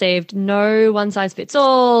message received. No one size fits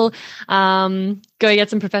all. Go get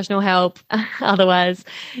some professional help. Otherwise,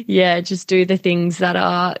 just do the things that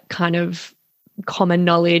are kind of common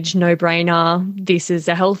knowledge, no-brainer. This is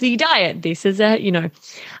a healthy diet. This is a, you know.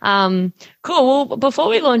 Cool. Well, before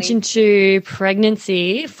we launch into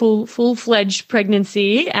pregnancy, full-fledged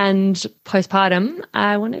pregnancy and postpartum,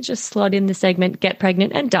 I want to just slot in the segment Get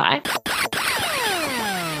Pregnant and Die.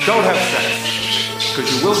 Don't have sex,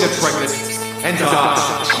 because you will get pregnant and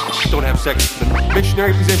die. Don't have sex in the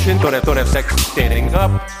missionary position. Don't have sex standing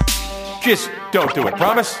up. Just don't do it.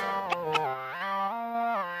 Promise?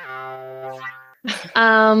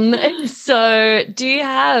 So do you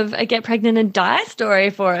have a Get Pregnant and Die story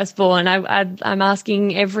for us, Vaughne? I'm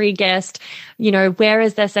asking every guest, you know, where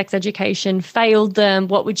has their sex education failed them?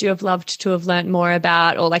 What would you have loved to have learnt more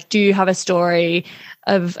about? Or like, do you have a story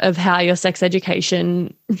of how your sex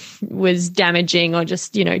education was damaging or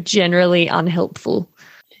just, you know, generally unhelpful?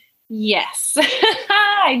 Yes,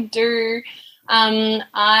 I do.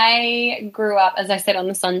 I grew up, as I said, on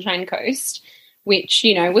the Sunshine Coast, which,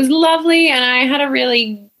 you know, was lovely, and I had a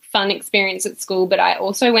really fun experience at school, but I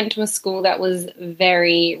also went to a school that was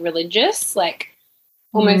very religious, like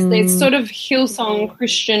almost it's sort of Hillsong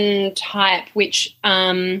Christian type, which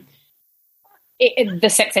the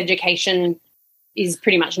sex education is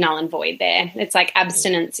pretty much null and void there. It's like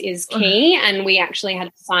abstinence is key, and we actually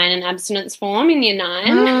had to sign an abstinence form in year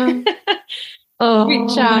 9.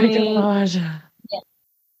 Which, my God.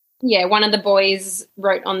 Yeah, one of the boys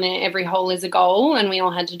wrote on there, every hole is a goal, and we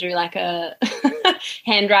all had to do like a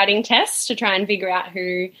handwriting test to try and figure out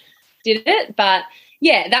who did it. But,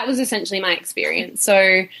 yeah, that was essentially my experience.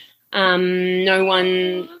 So no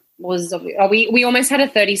one was we almost had a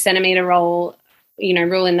 30-centimetre rule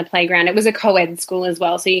in the playground. It was a co-ed school as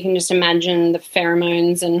well, so you can just imagine the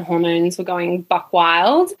pheromones and hormones were going buck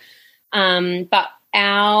wild. But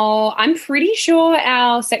I'm pretty sure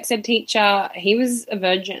our sex ed teacher, he was a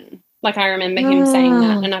virgin. Like, I remember him saying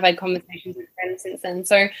that, and I've had conversations with friends since then.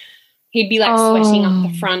 So he'd be like sweating up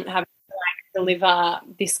the front, having to like deliver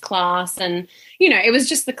this class, and it was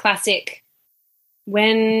just the classic,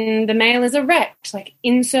 when the male is erect, like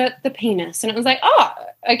insert the penis. And it was like, oh,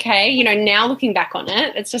 okay. Now looking back on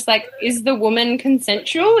it, it's just like, is the woman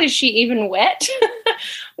consensual? Is she even wet?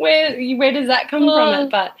 Where does that come from?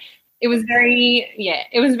 But it was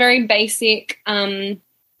very basic. And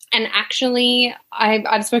actually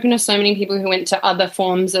I've spoken to so many people who went to other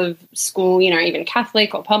forms of school, even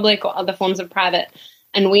Catholic or public or other forms of private.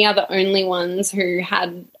 And we are the only ones who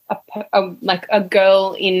had a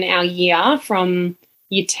girl in our year from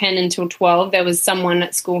year 10 until 12. There was someone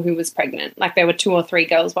at school who was pregnant. Like, there were 2 or 3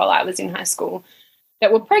 girls while I was in high school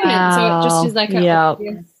that were pregnant. Wow. So it just is like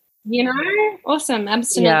obvious, awesome.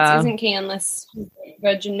 Abstinence isn't key unless she's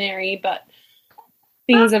Virgin Mary, but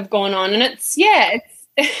things have gone on, and it's it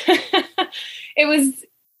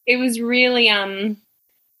was really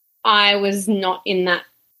I was not in that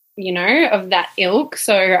of that ilk,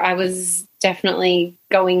 so I was definitely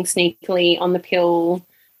going sneakily on the pill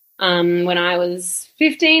when I was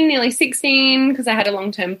 15, nearly 16, because I had a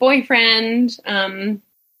long-term boyfriend, and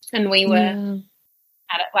we were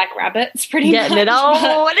at it like rabbits, pretty much. Getting it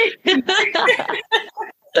on.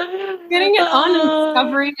 Getting it on and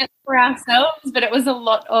discovering it for ourselves, but it was a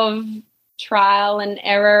lot of trial and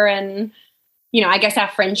error, and I guess our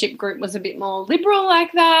friendship group was a bit more liberal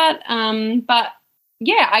like that, but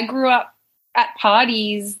yeah, I grew up at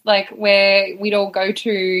parties like where we'd all go to,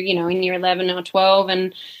 in year 11 or 12,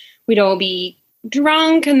 and we'd all be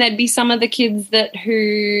drunk, and there'd be some of the kids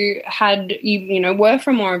who had, were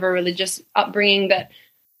from more of a religious upbringing that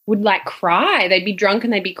would like cry. They'd be drunk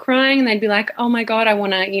and they'd be crying, and they'd be like, oh my God, I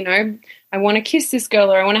want to kiss this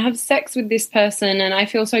girl, or I want to have sex with this person, and I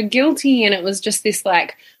feel so guilty. And it was just this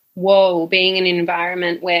like, whoa, being in an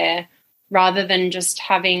environment where rather than just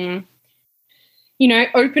having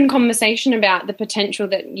open conversation about the potential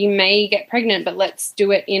that you may get pregnant, but let's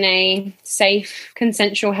do it in a safe,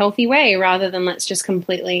 consensual, healthy way, rather than let's just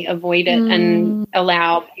completely avoid it and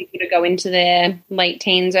allow people to go into their late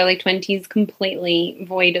teens, early 20s completely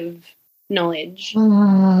void of knowledge.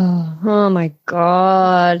 Oh my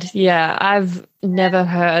God. Yeah, I've never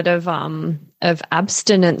heard of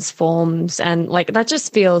abstinence forms, and like that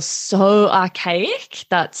just feels so archaic.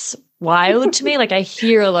 That's wild to me. Like, I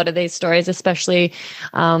hear a lot of these stories, especially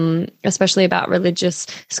about religious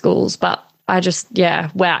schools, but I just,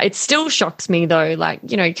 wow. It still shocks me though, like,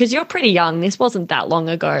 because you're pretty young. This wasn't that long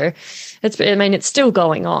ago. It's still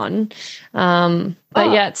going on. But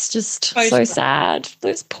it's just so sad.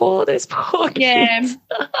 Those poor kids. Yeah.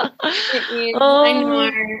 It is. I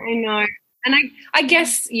know. And I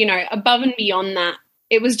guess, above and beyond that,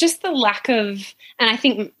 it was just the lack of, and I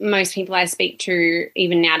think most people I speak to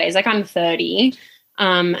even nowadays, like I'm 30,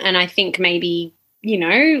 and I think maybe,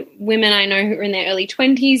 women I know who are in their early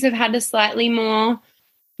 20s have had a slightly more,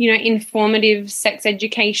 informative sex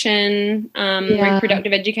education,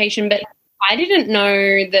 reproductive education. But I didn't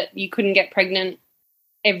know that you couldn't get pregnant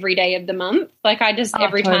every day of the month. Like, I just,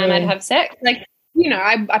 every time I'd have sex, like,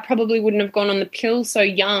 I probably wouldn't have gone on the pill so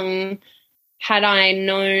young had I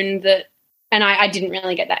known that. And I didn't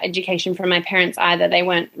really get that education from my parents either. They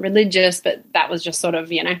weren't religious, but that was just sort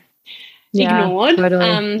of, ignored.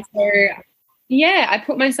 Totally. I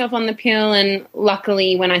put myself on the pill, and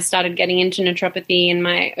luckily when I started getting into naturopathy in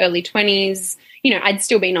my early 20s, I'd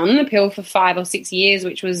still been on the pill for 5 or 6 years,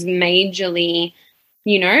 which was majorly,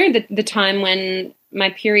 the time when my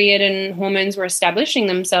period and hormones were establishing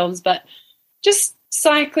themselves, but just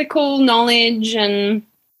cyclical knowledge and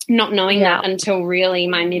not knowing that until really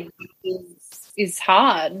my mid-20s is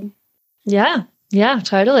hard. Yeah,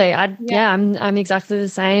 totally. I'm exactly the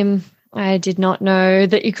same. I did not know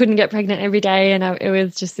that you couldn't get pregnant every day, and it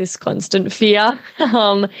was just this constant fear.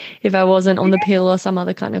 If I wasn't on the pill or some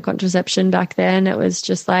other kind of contraception back then, it was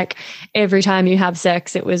just like every time you have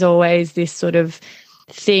sex, it was always this sort of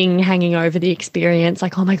thing hanging over the experience,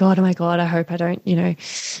 like, oh my God, I hope I don't,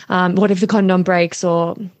 what if the condom breaks?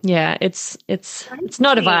 Or yeah, it's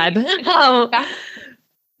not a vibe.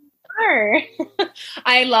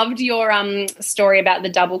 I loved your story about the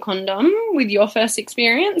double condom with your first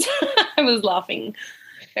experience. I was laughing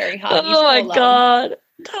very hard. Oh my God,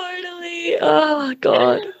 totally. Oh my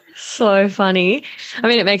God, so funny. I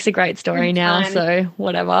mean, it makes a great story now, so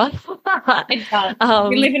whatever. It does.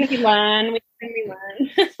 We live and we learn.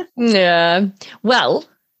 Yeah. Well,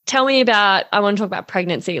 tell me about, I want to talk about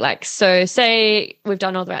pregnancy. Like, so say we've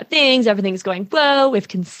done all the right things, everything's going well, we've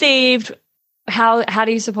conceived. How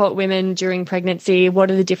do you support women during pregnancy?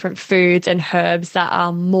 What are the different foods and herbs that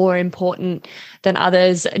are more important than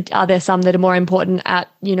others? Are there some that are more important at,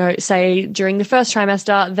 say during the first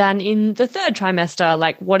trimester than in the third trimester?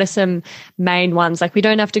 Like, what are some main ones? Like, we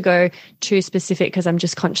don't have to go too specific because I'm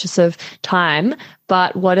just conscious of time,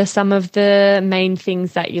 but what are some of the main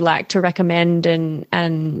things that you like to recommend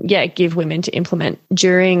and give women to implement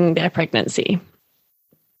during their pregnancy?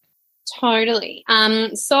 Totally.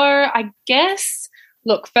 So I guess,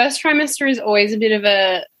 look, first trimester is always a bit of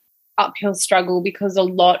a uphill struggle because a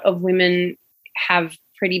lot of women have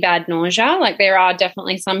pretty bad nausea. Like, there are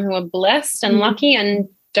definitely some who are blessed and lucky and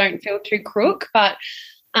don't feel too crook, but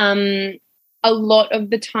a lot of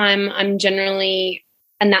the time I'm generally,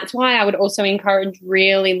 and that's why I would also encourage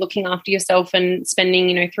really looking after yourself and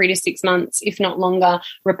spending, 3 to 6 months, if not longer,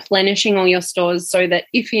 replenishing all your stores, so that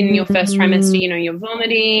if in your first trimester, you're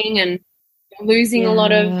vomiting and losing a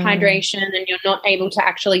lot of hydration and you're not able to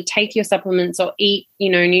actually take your supplements or eat,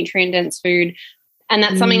 nutrient-dense food. And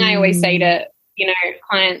that's something I always say to,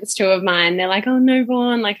 clients too of mine. They're like, oh no,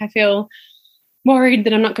 Vaughne, like I feel worried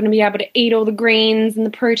that I'm not going to be able to eat all the greens and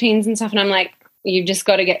the proteins and stuff. And I'm like, you've just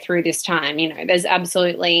got to get through this time. There's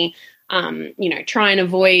absolutely, try and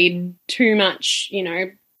avoid too much,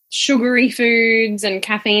 sugary foods and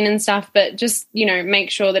caffeine and stuff, but just,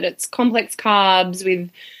 make sure that it's complex carbs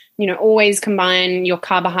with, always combine your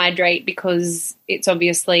carbohydrate, because it's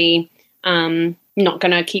obviously not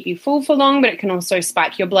going to keep you full for long, but it can also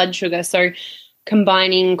spike your blood sugar. So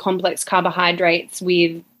combining complex carbohydrates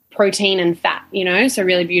with protein and fat, so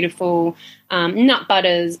really beautiful nut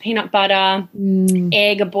butters, peanut butter,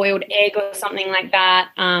 egg, a boiled egg or something like that,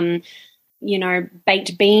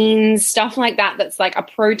 baked beans, stuff like that, that's like a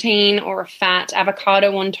protein or a fat,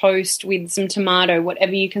 avocado on toast with some tomato,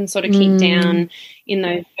 whatever you can sort of keep down in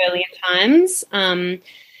those earlier times. And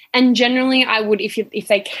generally I would, if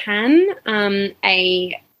they can,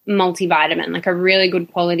 a multivitamin, like a really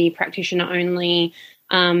good quality practitioner only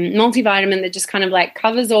multivitamin that just kind of like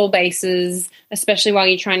covers all bases, especially while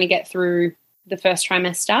you're trying to get through the first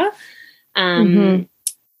trimester. And,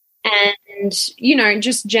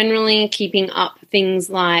 just generally keeping up things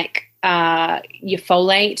like your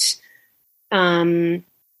folate,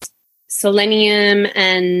 selenium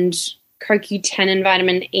and CoQ10 and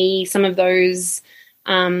vitamin E, some of those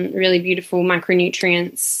really beautiful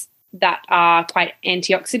micronutrients that are quite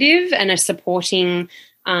antioxidant and are supporting,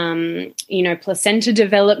 placenta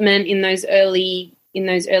development in those early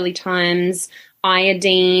times.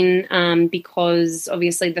 Iodine, because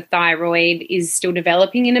obviously the thyroid is still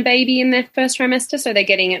developing in a baby in their first trimester, so they're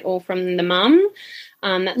getting it all from the mum.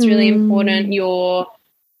 That's really important. Your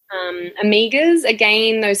omegas,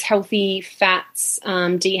 again, those healthy fats,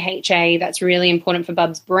 DHA, that's really important for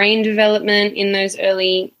Bub's brain development in those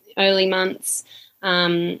early months.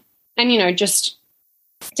 And, just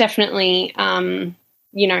definitely,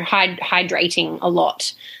 hydrating a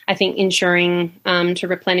lot. I think ensuring to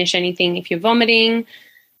replenish anything if you're vomiting,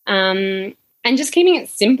 and just keeping it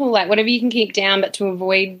simple, like whatever you can keep down, but to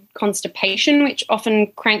avoid constipation, which often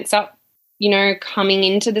cranks up, coming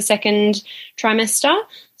into the second trimester.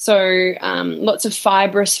 So lots of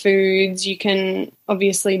fibrous foods. You can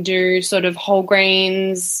obviously do sort of whole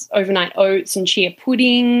grains, overnight oats and chia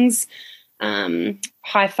puddings,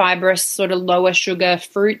 high fibrous, sort of lower sugar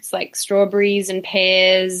fruits like strawberries and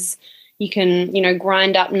pears. You can,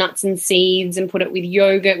 grind up nuts and seeds and put it with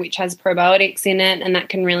yogurt, which has probiotics in it, and that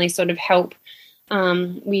can really sort of help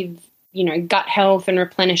with, gut health and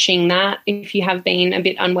replenishing that if you have been a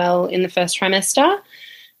bit unwell in the first trimester.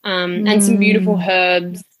 And some beautiful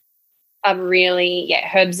herbs are really,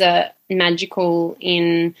 herbs are magical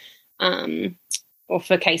in or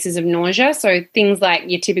for cases of nausea. So things like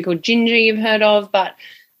your typical ginger you've heard of, but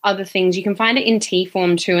other things, you can find it in tea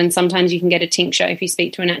form too, and sometimes you can get a tincture if you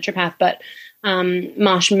speak to a naturopath. But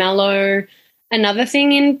marshmallow. Another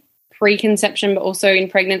thing in preconception but also in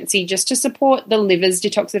pregnancy, just to support the liver's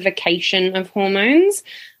detoxification of hormones.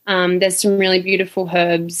 There's some really beautiful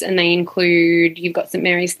herbs, and they include, you've got St.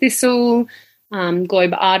 Mary's thistle,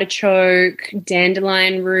 globe artichoke,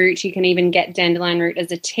 dandelion root. You can even get dandelion root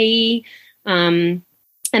as a tea, and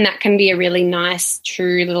that can be a really nice,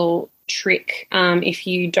 true little trick if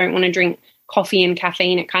you don't want to drink coffee and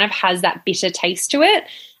caffeine. It kind of has that bitter taste to it,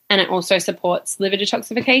 and it also supports liver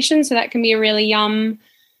detoxification, so that can be a really yum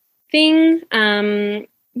thing. And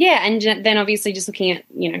then obviously just looking at,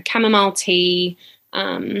 chamomile tea,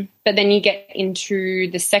 but then you get into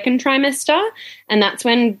the second trimester, and that's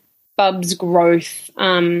when bub's growth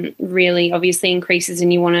really obviously increases,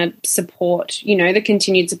 and you want to support, the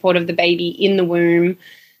continued support of the baby in the womb,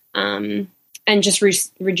 and just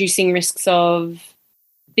reducing risks of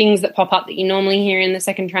things that pop up that you normally hear in the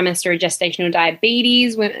second trimester are gestational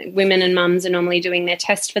diabetes. Women and mums are normally doing their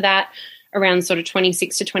test for that around sort of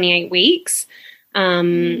 26 to 28 weeks.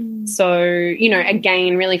 So,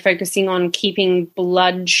 again, really focusing on keeping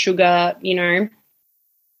blood sugar,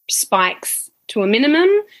 spikes to a minimum.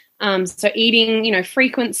 So eating,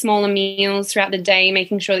 frequent smaller meals throughout the day,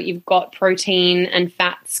 making sure that you've got protein and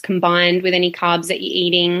fats combined with any carbs that you're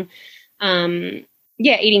eating.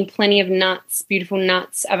 Eating plenty of nuts, beautiful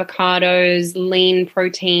nuts, avocados, lean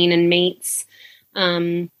protein and meats.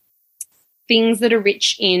 Things that are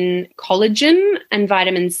rich in collagen and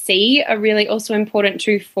vitamin C are really also important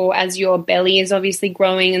too, for as your belly is obviously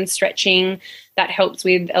growing and stretching. That helps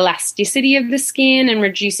with elasticity of the skin and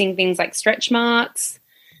reducing things like stretch marks.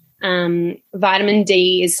 Vitamin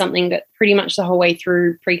D is something that pretty much the whole way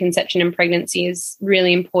through preconception and pregnancy is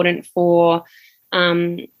really important for,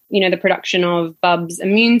 the production of bub's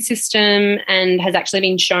immune system, and has actually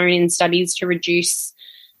been shown in studies to reduce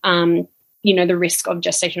the risk of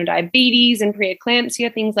gestational diabetes and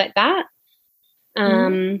preeclampsia, things like that.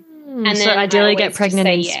 And so ideally get pregnant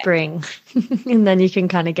in spring, and then you can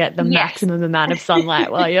kind of get the maximum amount of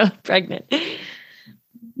sunlight while you're pregnant.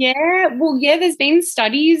 There's been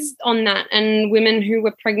studies on that, and women who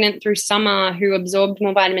were pregnant through summer who absorbed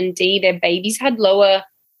more vitamin D, their babies had lower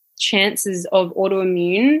chances of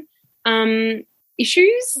autoimmune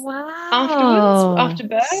issues after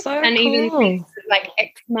birth, so and cool. even things like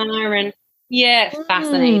eczema and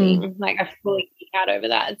fascinating. Like I fully geek out over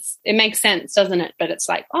that. It makes sense, doesn't it? But it's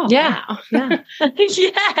like, wow. I'm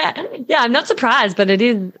not surprised, but it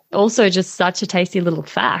is also just such a tasty little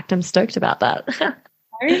fact. I'm stoked about that.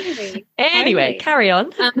 Totally. Anyway, carry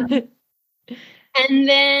on. And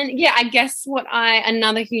then I guess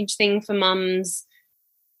another huge thing for mums,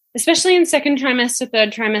 especially in second trimester,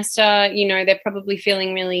 third trimester, they're probably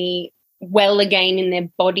feeling really well again in their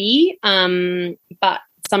body, but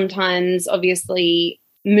sometimes obviously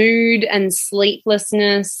mood and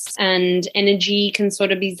sleeplessness and energy can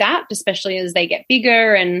sort of be zapped, especially as they get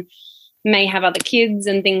bigger and may have other kids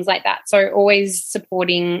and things like that. So always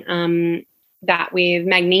supporting that with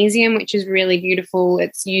magnesium, which is really beautiful.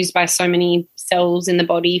 It's used by so many cells in the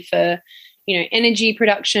body for, energy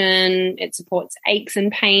production. It supports aches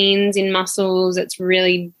and pains in muscles. It's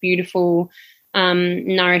really beautiful,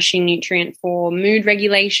 nourishing nutrient for mood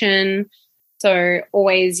regulation. So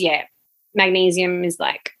always, magnesium is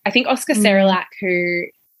like, I think Oscar Serelak, who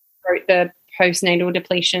wrote the postnatal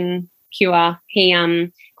depletion cure, he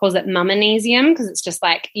calls it mamanesium, because it's just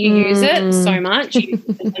like you use it so much, you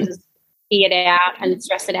can just pee it out and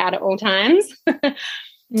stress it out at all times.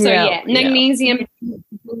 Magnesium,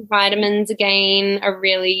 vitamins again are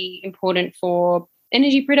really important for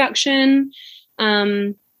energy production.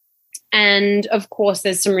 And of course,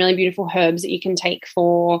 there's some really beautiful herbs that you can take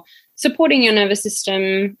for supporting your nervous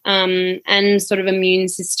system and sort of immune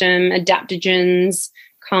system, adaptogens,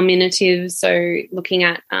 carminatives. So looking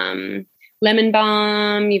at lemon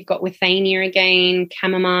balm, you've got withania again,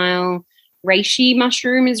 chamomile, reishi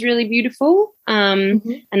mushroom is really beautiful. And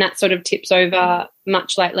that sort of tips over,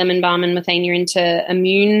 much like lemon balm and withania, into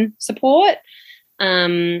immune support.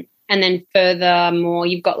 And then furthermore,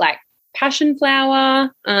 you've got like passion flower,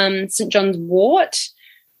 St. John's wort,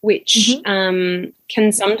 which can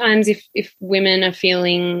sometimes, if women are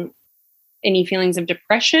feeling any feelings of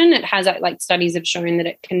depression, it has like studies have shown that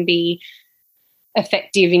it can be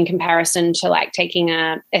effective in comparison to like taking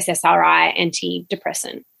a SSRI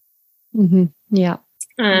antidepressant.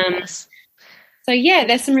 So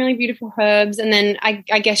there's some really beautiful herbs. And then I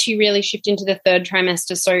guess you really shift into the third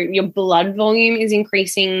trimester. So your blood volume is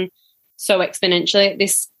increasing so exponentially at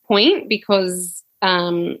this point because,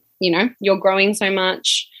 you're growing so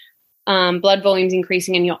much. blood volume's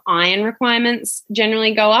increasing and your iron requirements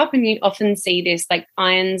generally go up. And you often see this, like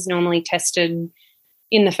iron's normally tested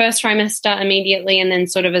in the first trimester immediately, and then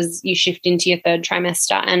sort of as you shift into your third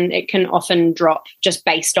trimester, and it can often drop just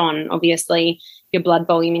based on, obviously, your blood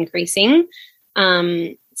volume increasing.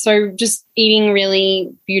 So just eating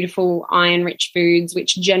really beautiful iron-rich foods,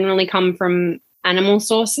 which generally come from animal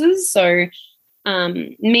sources. So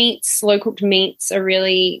meats, slow-cooked meats are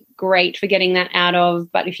really great for getting that out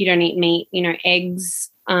of. But if you don't eat meat, eggs,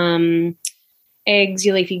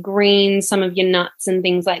 your leafy greens, some of your nuts and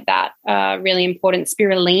things like that are really important.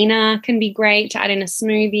 Spirulina can be great to add in a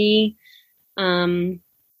smoothie.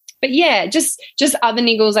 But yeah, just other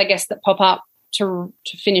niggles, I guess, that pop up to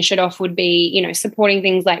finish it off would be, supporting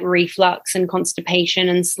things like reflux and constipation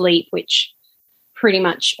and sleep, which pretty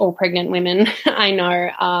much all pregnant women I know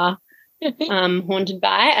are haunted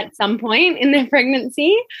by at some point in their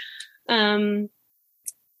pregnancy.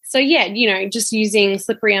 So yeah, just using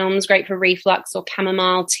slippery elms, great for reflux, or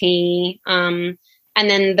chamomile tea. And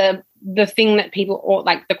then the thing that people,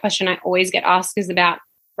 like the question I always get asked is about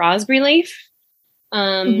raspberry leaf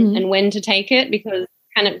and when to take it, because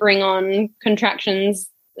can it bring on contractions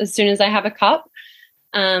as soon as I have a cup?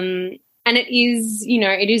 And it is,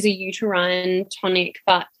 it is a uterine tonic,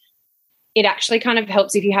 but it actually kind of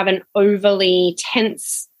helps if you have an overly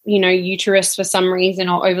tense, uterus for some reason,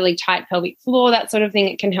 or overly tight pelvic floor, that sort of thing.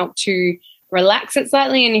 It can help to relax it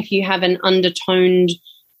slightly. And if you have an undertoned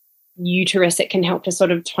uterus, it can help to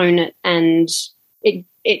sort of tone it, and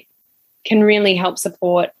it can really help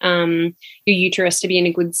support your uterus to be in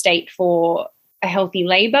a good state for a healthy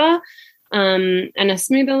labor and a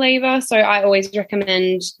smoother labor. So I always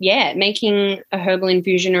recommend, making a herbal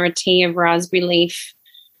infusion or a tea of raspberry leaf.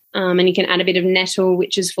 And you can add a bit of nettle,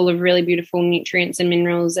 which is full of really beautiful nutrients and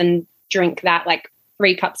minerals, and drink that like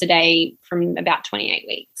 3 cups a day from about 28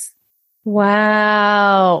 weeks.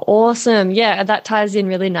 Wow. Awesome. Yeah, that ties in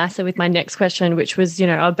really nicely with my next question, which was,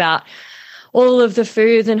 about all of the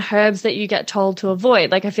foods and herbs that you get told to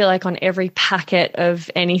avoid. Like, I feel like on every packet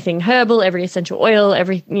of anything herbal, every essential oil,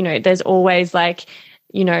 there's always like,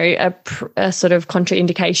 a sort of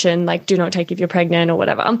contraindication, like do not take if you're pregnant or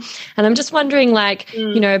whatever. And I'm just wondering, like,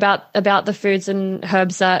 about the foods and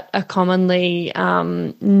herbs that are commonly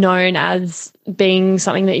known as being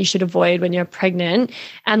something that you should avoid when you're pregnant,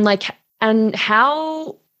 and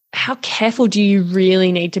how careful do you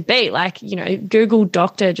really need to be? Like, Google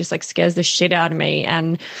doctor just like scares the shit out of me,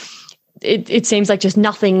 and it seems like just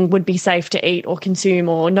nothing would be safe to eat or consume,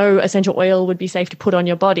 or no essential oil would be safe to put on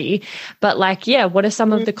your body. But like, what are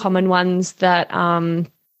some of the common ones that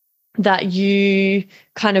that you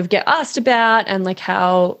kind of get asked about, and like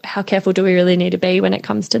how careful do we really need to be when it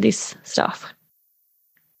comes to this stuff?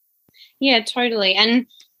 Yeah, totally. And,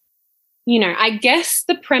 I guess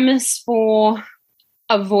the premise for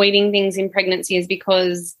avoiding things in pregnancy is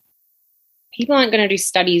because people aren't going to do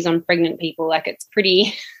studies on pregnant people. Like, it's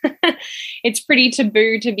pretty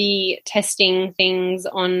taboo to be testing things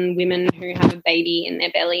on women who have a baby in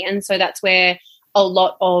their belly. And so that's where a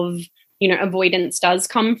lot of, avoidance does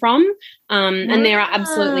come from. And there are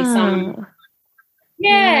absolutely some.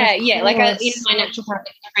 Yeah. Like in my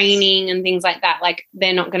naturopathic training and things like that, like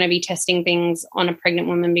they're not going to be testing things on a pregnant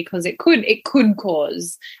woman because it could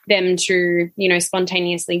cause them to,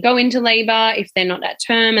 spontaneously go into labor if they're not at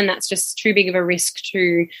term, and that's just too big of a risk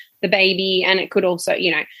to the baby. And it could also,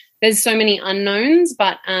 there's so many unknowns,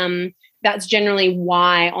 but that's generally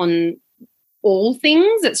why on all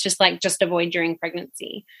things it's just like just avoid during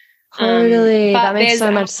pregnancy. Totally, that makes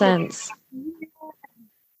so much sense.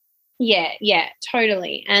 Yeah,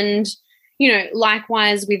 totally. And,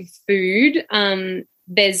 likewise with food,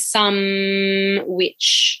 there's some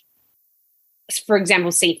which, for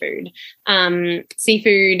example, seafood.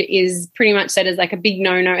 Seafood is pretty much said as like a big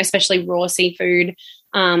no-no, especially raw seafood,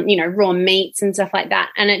 raw meats and stuff like that.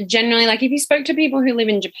 And it generally, like if you spoke to people who live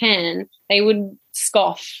in Japan, they would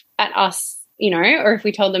scoff at us, or if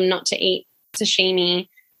we told them not to eat sashimi,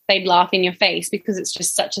 they'd laugh in your face because it's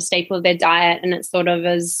just such a staple of their diet, and it's thought of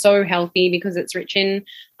as so healthy because it's rich in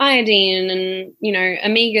iodine and,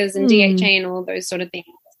 omegas and DHA and all those sort of things.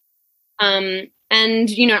 And,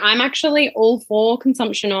 I'm actually all for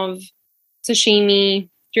consumption of sashimi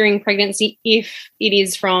during pregnancy if it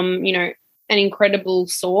is from, an incredible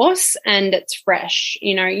source and it's fresh.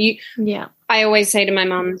 I always say to my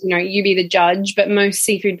mum, you be the judge, but most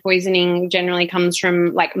seafood poisoning generally comes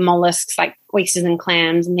from like mollusks, like oysters and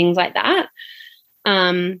clams and things like that.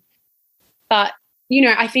 But,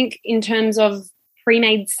 I think in terms of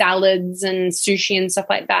pre-made salads and sushi and stuff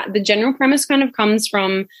like that, the general premise kind of comes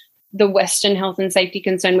from the Western health and safety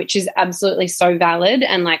concern, which is absolutely so valid,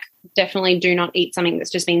 and like definitely do not eat something that's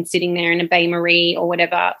just been sitting there in a bain-marie or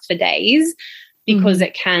whatever for days, because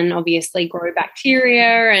it can obviously grow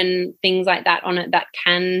bacteria and things like that on it that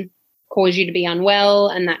can cause you to be unwell,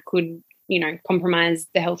 and that could, you know, compromise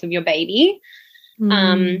the health of your baby.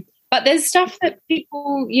 But there's stuff that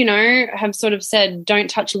people, you know, have sort of said, don't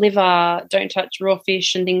touch liver, don't touch raw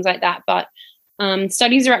fish and things like that. But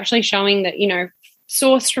studies are actually showing that, you know,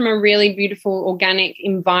 sourced from a really beautiful organic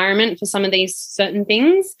environment for some of these certain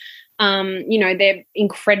things, you know, they're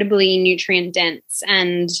incredibly nutrient dense,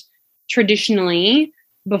 and traditionally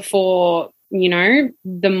before, you know,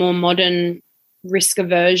 the more modern risk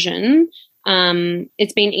aversion,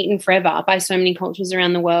 it's been eaten forever by so many cultures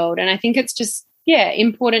around the world. And I think it's just,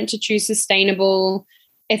 important to choose sustainable,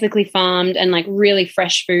 ethically farmed and like really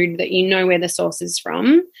fresh food that you know where the source is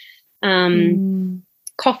from.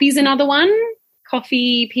 Coffee's another one.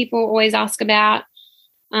 Coffee people always ask about.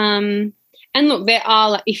 And look, there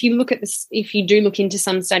are, if you look at this, if you do look into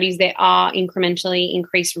some studies, there are incrementally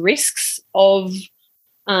increased risks of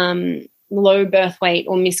low birth weight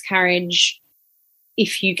or miscarriage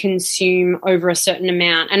if you consume over a certain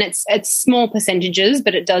amount. And it's small percentages,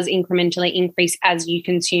 but it does incrementally increase as you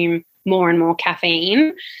consume more and more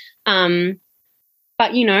caffeine.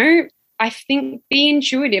 But, you know, I think be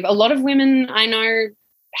intuitive. A lot of women I know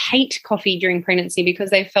hate coffee during pregnancy because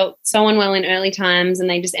they felt so unwell in early times and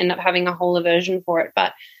they just end up having a whole aversion for it.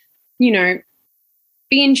 But, you know,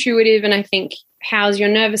 be intuitive, and I think, how's your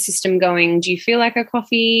nervous system going? Do you feel like a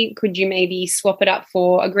coffee? Could you maybe swap it up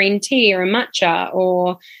for a green tea or a matcha?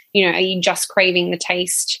 Or, you know, are you just craving the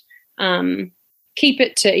taste? Keep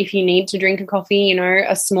it to, if you need to drink a coffee, you know,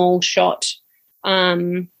 a small shot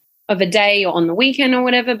of a day or on the weekend or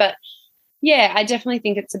whatever. But, yeah, I definitely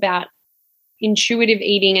think it's about intuitive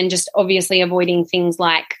eating and just obviously avoiding things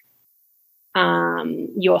like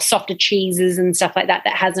your softer cheeses and stuff like that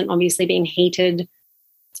hasn't obviously been heated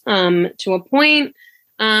to a point.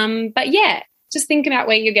 But yeah, just think about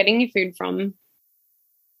where you're getting your food from.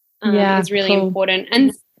 Is really important.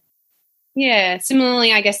 And yeah,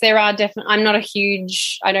 similarly, I guess there are definitely,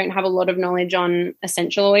 I don't have a lot of knowledge on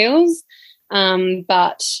essential oils,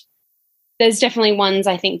 but there's definitely ones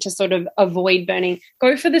I think to sort of avoid burning.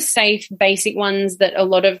 Go for the safe, basic ones that a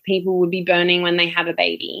lot of people would be burning when they have a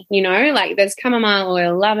baby. You know, like there's chamomile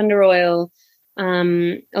oil, lavender oil,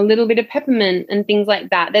 a little bit of peppermint and things like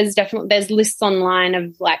that. There's lists online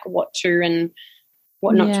of like what to and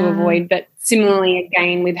what not to avoid. But similarly,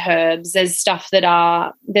 again, with herbs, there's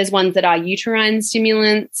ones that are uterine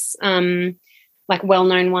stimulants. Like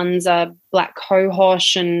well-known ones are black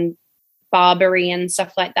cohosh and barberry and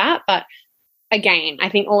stuff like that. But again, I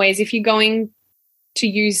think always if you're going to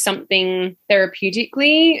use something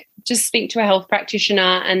therapeutically, just speak to a health practitioner,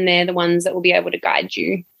 and they're the ones that will be able to guide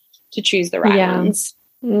you to choose the right ones.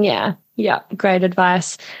 Yeah. Great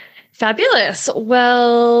advice. Fabulous.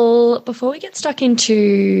 Well, before we get stuck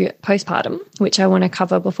into postpartum, which I want to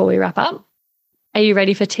cover before we wrap up, are you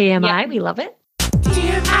ready for TMI? Yeah. We love it.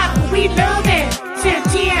 TMI, we love it.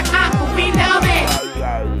 TMI, we love it.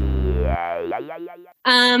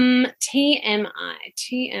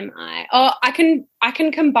 TMI. Oh, I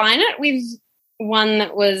can combine it with one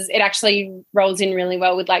that it actually rolls in really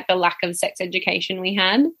well with like the lack of sex education we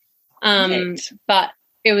had. But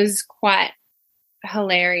it was quite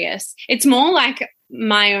hilarious. It's more like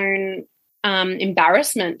my own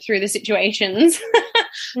embarrassment through the situations.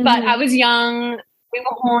 But I was young, we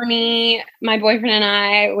were horny, my boyfriend and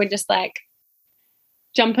I were just like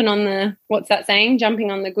jumping on the, what's that saying?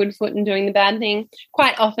 Jumping on the good foot and doing the bad thing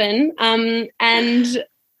quite often. And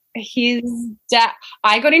his dad,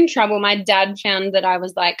 I got in trouble. My dad found that I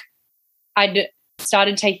was like, I'd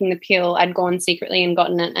started taking the pill. I'd gone secretly and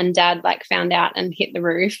gotten it, and Dad like found out and hit the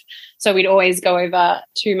roof. So we'd always go over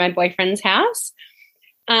to my boyfriend's house.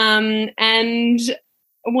 And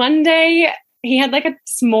one day he had like a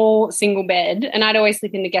small single bed, and I'd always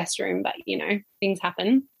sleep in the guest room, but you know, things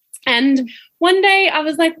happen. And one day I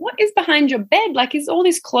was like, what is behind your bed? Like, is all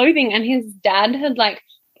this clothing? And his dad had like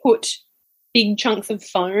put big chunks of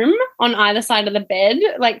foam on either side of the bed,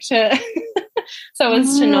 like to so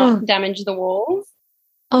as to not damage the walls.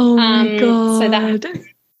 Oh my God. So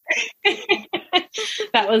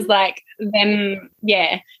that was like them,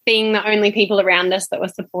 being the only people around us that were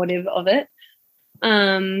supportive of it.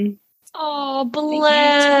 Oh,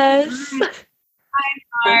 bless.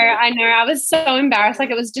 I know. I was so embarrassed.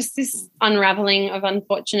 Like, it was just this unraveling of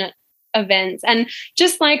unfortunate events, and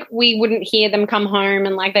just like we wouldn't hear them come home,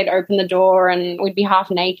 and like they'd open the door and we'd be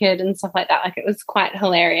half naked and stuff like that. Like, it was quite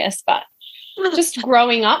hilarious. But just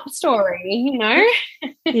growing up story, you know?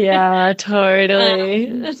 Yeah,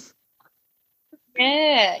 totally.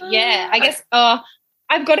 Yeah. I guess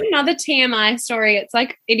I've got another TMI story. It's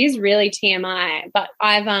like it is really TMI, but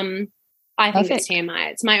I think it's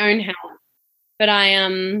TMI. It's my own health. But I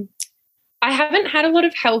haven't had a lot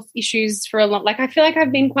of health issues for a long, like I feel like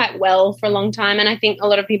I've been quite well for a long time, and I think a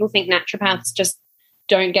lot of people think naturopaths just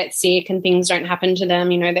don't get sick and things don't happen to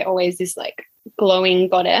them. You know, they're always this like glowing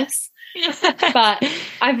goddess. But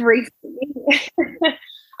I've recently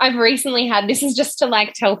had, this is just to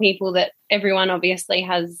like tell people that everyone obviously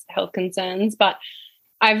has health concerns, but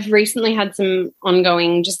I've recently had some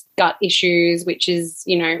ongoing just gut issues, which is,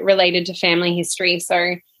 you know, related to family history.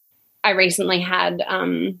 So I recently had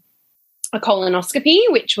a colonoscopy,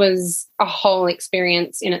 which was a whole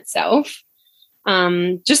experience in itself.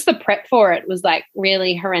 Just the prep for it was like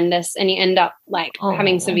really horrendous, and you end up like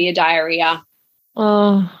having severe diarrhea.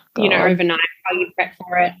 Oh, God. You know, overnight while you prep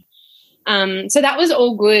for it. So that was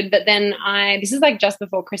all good, but then this is like just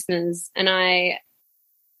before Christmas, and I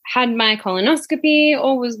had my colonoscopy,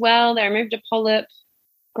 all was well. They removed a polyp,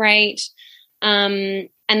 great. And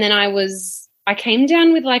then I came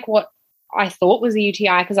down with like what I thought was a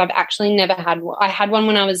UTI, because I've actually never had one. I had one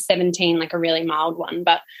when I was 17, like a really mild one,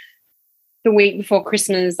 but the week before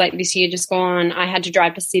Christmas, like this year just gone, I had to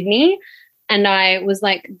drive to Sydney, and I was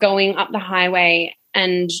like going up the highway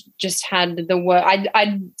and just had the work.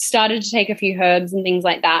 I started to take a few herbs and things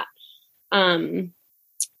like that, and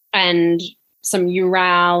some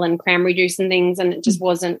Ural and cranberry juice and things, and it just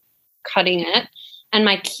wasn't cutting it. And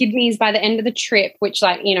my kidneys, by the end of the trip, which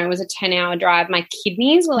like, you know, was a 10-hour drive, my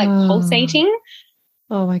kidneys were like pulsating.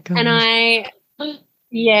 Oh my God. And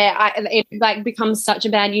it like becomes such a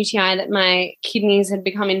bad UTI that my kidneys had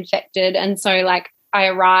become infected. And so like I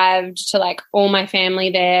arrived to like all my family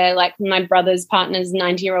there, like my brother's partner's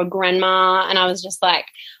 90-year-old grandma, and I was just like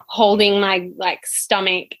holding my like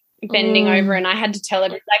stomach, bending over, and I had to tell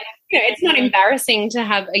everybody, like, you know, it's not embarrassing to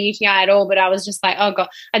have a UTI at all, but I was just like, oh God,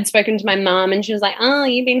 I'd spoken to my mum and she was like, oh,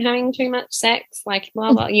 you've been having too much sex, like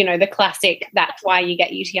blah, blah, you know, the classic, that's why you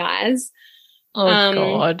get UTIs. Oh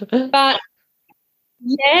God. But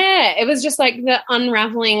yeah, it was just like the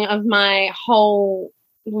unraveling of my whole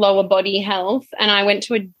lower body health. And I went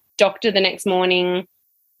to a doctor the next morning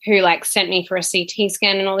who like sent me for a CT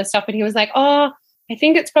scan and all this stuff, but he was like, oh, I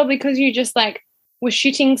think it's probably because you just like were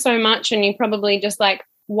shitting so much and you probably just like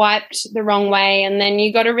wiped the wrong way and then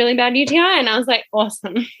you got a really bad UTI. And I was like,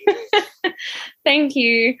 awesome. Thank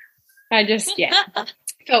you. I just,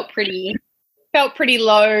 felt pretty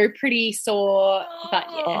low, pretty sore, but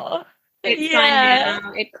it's fine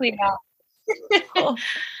now. It cleared up.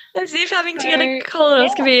 As if having to get a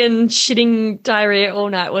colonoscopy and shitting diarrhea all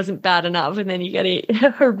night wasn't bad enough, and then you get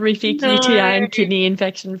a horrific UTI and kidney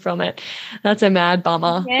infection from it. That's a mad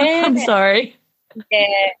bummer. Yeah. I'm sorry.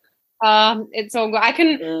 Yeah. It's all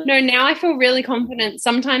good. Now I feel really confident.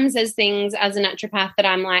 Sometimes there's things as a naturopath that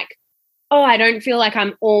I'm like, oh, I don't feel like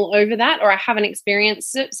I'm all over that, or I haven't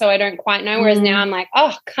experienced it, so I don't quite know. Whereas now I'm like,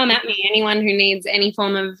 oh, come at me. Anyone who needs any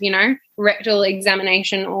form of, you know, rectal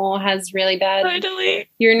examination or has really bad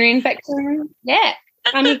urinary infection,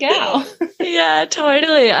 I'm a gal. Yeah,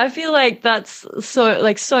 totally. I feel like that's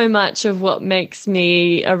so much of what makes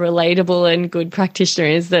me a relatable and good practitioner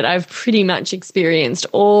is that I've pretty much experienced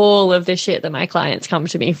all of the shit that my clients come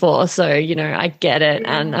to me for. So, you know, I get it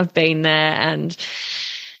and I've been there, and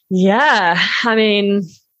I mean,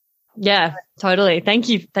 totally. Thank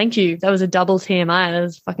you. That was a double TMI. That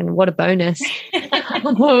was fucking, what a bonus.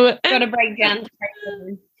 Got to break down.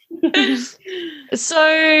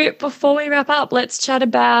 So before we wrap up, let's chat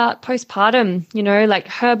about postpartum, you know, like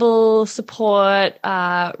herbal support,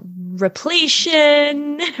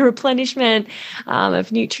 replenishment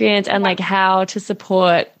of nutrients, and like how to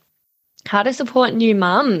support new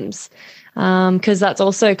mums. Because that's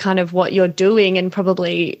also kind of what you're doing, and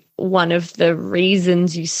probably one of the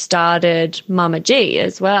reasons you started Mama G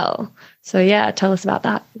as well. So tell us about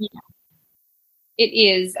that. Yeah. It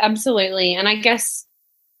is, absolutely. And I guess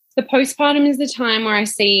the postpartum is the time where I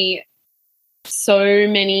see so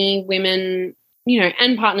many women, you know,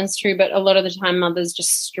 and partners too, but a lot of the time mothers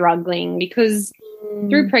just struggling because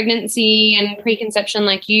through pregnancy and preconception,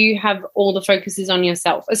 like you have all the focuses on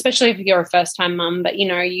yourself, especially if you're a first-time mum, but, you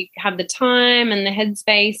know, you have the time and the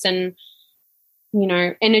headspace and, you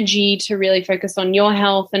know, energy to really focus on your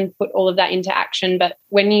health and put all of that into action. But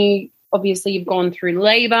when you've gone through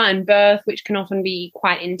labour and birth, which can often be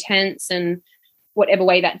quite intense, and whatever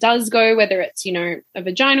way that does go, whether it's, you know, a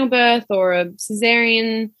vaginal birth or a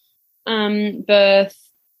cesarean birth,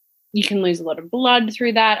 You can lose a lot of blood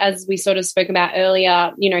through that, as we sort of spoke about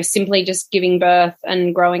earlier, simply just giving birth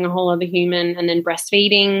and growing a whole other human, and then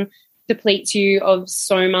breastfeeding depletes you of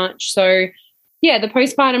so much. So, yeah, the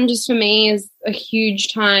postpartum just for me is a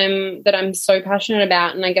huge time that I'm so passionate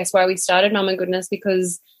about, and I guess why we started Mama Goodness,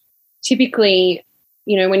 because typically,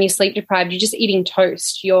 when you're sleep deprived, you're just eating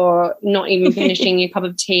toast. You're not even finishing your cup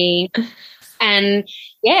of tea. And,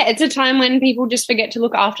 yeah, it's a time when people just forget to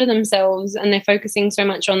look after themselves, and they're focusing so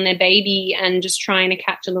much on their baby and just trying to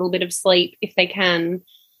catch a little bit of sleep if they can.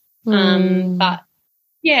 But,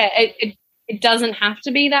 yeah, it doesn't have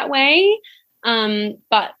to be that way,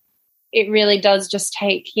 but it really does just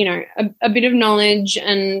take, a bit of knowledge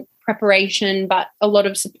and preparation, but a lot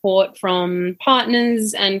of support from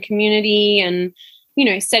partners and community, and,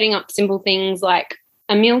 setting up simple things like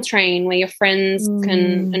a meal train where your friends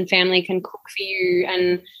and family can cook for you,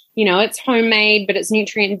 and it's homemade but it's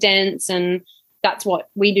nutrient dense, and that's what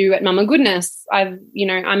we do at Mama Goodness. I'm a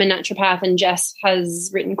naturopath, and Jess has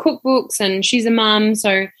written cookbooks, and she's a mum,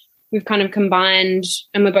 so we've kind of combined,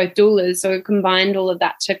 and we're both doulas, so we've combined all of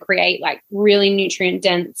that to create like really nutrient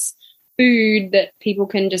dense food that people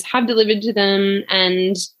can just have delivered to them,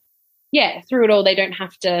 and through it all they don't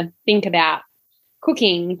have to think about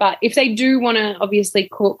cooking. But if they do want to obviously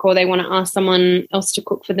cook, or they want to ask someone else to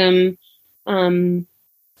cook for them,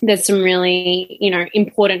 there's some really,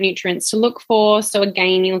 important nutrients to look for. So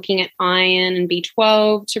again, you're looking at iron and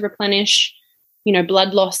B12 to replenish,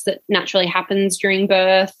 blood loss that naturally happens during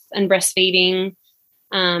birth and breastfeeding.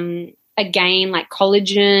 Again, like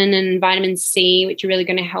collagen and vitamin C, which are really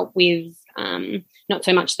going to help with not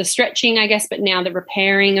so much the stretching, I guess, but now the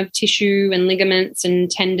repairing of tissue and ligaments and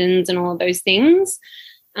tendons and all of those things.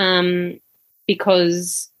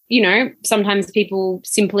 Because, sometimes people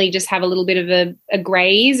simply just have a little bit of a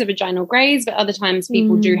graze, a vaginal graze, but other times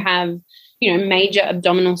people do have, major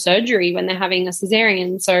abdominal surgery when they're having a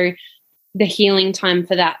cesarean. So the healing time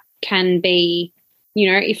for that can be,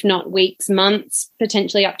 if not weeks, months,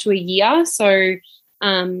 potentially up to a year. So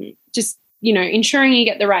just, ensuring you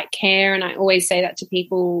get the right care. And I always say that to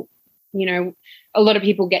people, a lot of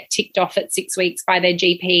people get ticked off at 6 weeks by their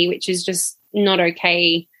GP, which is just not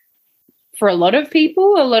okay for a lot of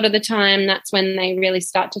people. A lot of the time that's when they really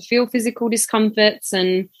start to feel physical discomforts,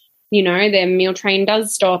 and, their meal train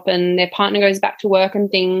does stop and their partner goes back to work and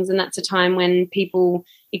things. And that's a time when people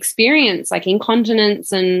experience like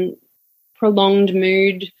incontinence and prolonged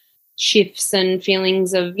mood shifts and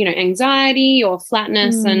feelings of, anxiety or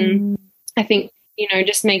flatness. And I think,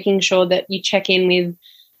 just making sure that you check in with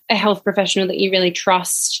a health professional that you really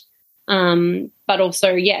trust, but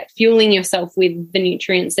also, fueling yourself with the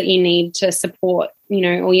nutrients that you need to support,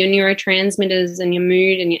 all your neurotransmitters and your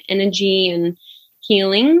mood and your energy and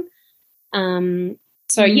healing.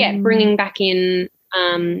 Bringing back in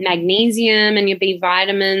magnesium and your B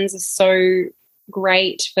vitamins are so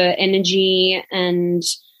great for energy, and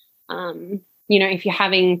if you're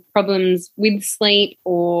having problems with sleep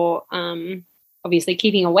or obviously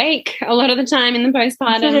keeping awake a lot of the time in the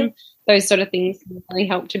postpartum, those sort of things can really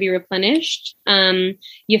help to be replenished.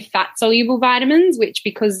 Your fat soluble vitamins, which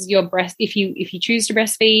because if you choose to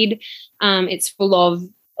breastfeed, it's full of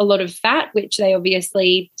a lot of fat, which they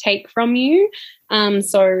obviously take from you. Fat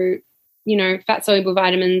soluble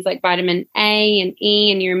vitamins like vitamin A and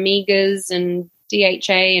E and your omegas and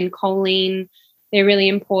DHA and choline, they're really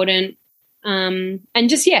important. And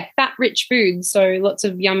just, fat-rich foods, so lots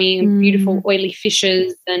of yummy and beautiful oily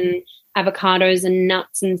fishes and avocados and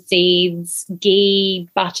nuts and seeds, ghee,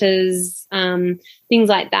 butters, things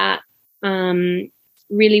like that,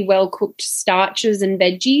 really well-cooked starches and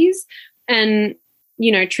veggies. And,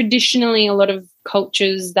 traditionally a lot of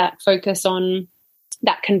cultures that focus on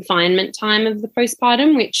that confinement time of the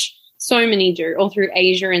postpartum, which so many do, all through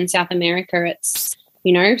Asia and South America, it's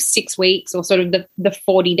 6 weeks or sort of the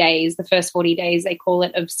 40 days, the first 40 days they call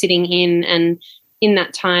it, of sitting in. And in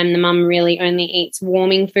that time, the mum really only eats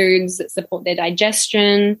warming foods that support their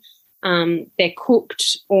digestion. They're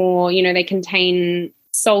cooked, or, they contain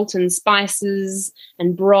salt and spices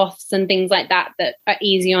and broths and things like that that are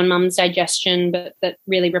easy on mum's digestion, but that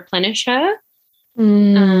really replenish her.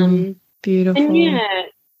 Beautiful. And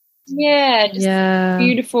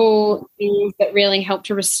beautiful things that really help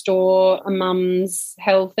to restore a mum's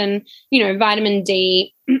health. And, vitamin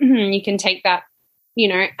D, you can take that,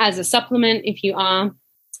 as a supplement if you are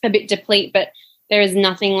a bit deplete, but there is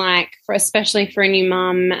nothing like, especially for a new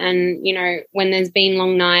mum and, when there's been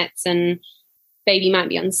long nights and baby might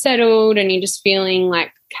be unsettled and you're just feeling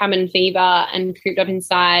like cabin fever and cooped up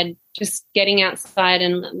inside, just getting outside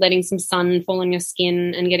and letting some sun fall on your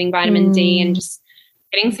skin and getting vitamin D and just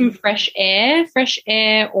getting some fresh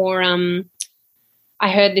air, or I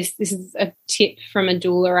heard this is a tip from a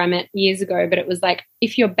doula I met years ago, but it was like,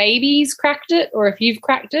 if your baby's cracked it or if you've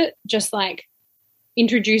cracked it, just like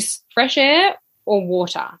introduce fresh air or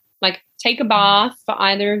water. Like take a bath for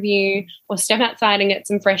either of you, or step outside and get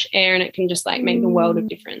some fresh air, and it can just like make a world of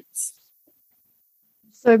difference.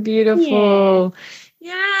 So beautiful.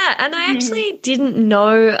 Yeah. And I actually didn't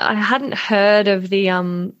know, I hadn't heard of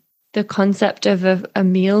the concept of a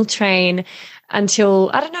meal train until,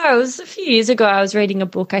 I don't know, it was a few years ago. I was reading a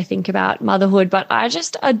book, I think, about motherhood, but I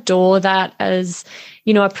just adore that as,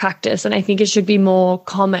 you know, a practice. And I think it should be more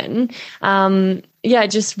common.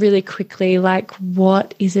 Just really quickly, like,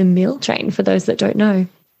 what is a meal train for those that don't know?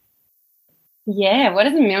 Yeah, what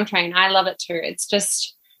is a meal train? I love it too.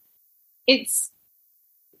 It's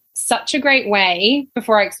such a great way,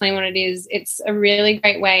 before I explain what it is, it's a really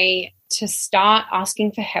great way to start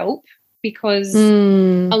asking for help, because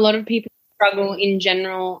a lot of people struggle in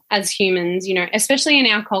general as humans, you know, especially in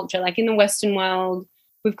our culture, like in the Western world,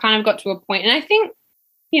 we've kind of got to a point, and I think,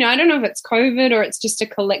 you know, I don't know if it's COVID or it's just a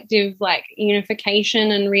collective like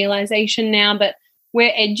unification and realization now, but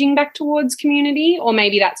we're edging back towards community, or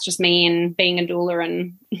maybe that's just me and being a doula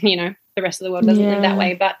and, you know, the rest of the world doesn't live that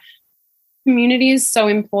way. But community is so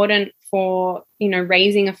important for, you know,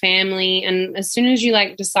 raising a family. And as soon as you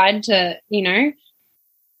like decide to, you know,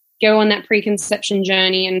 go on that preconception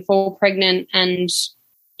journey and fall pregnant and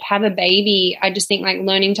have a baby, I just think like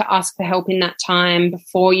learning to ask for help in that time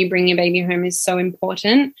before you bring your baby home is so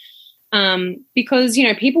important, because, you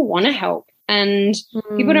know, people want to help, and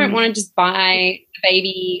people don't want to just buy the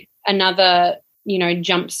baby another, you know,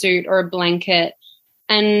 jumpsuit or a blanket.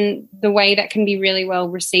 And the way that can be really well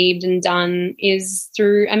received and done is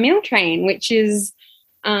through a meal train, which is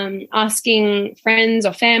asking friends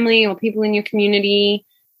or family or people in your community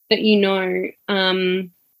that you know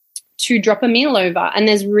to drop a meal over. And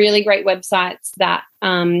there's really great websites that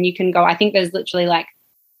you can go. I think there's literally like,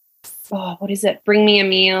 what is it? Bring Me a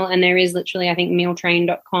Meal. And there is literally, I think,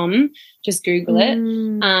 mealtrain.com. Just Google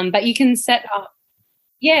it. But you can set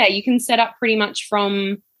up pretty much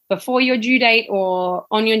from before your due date or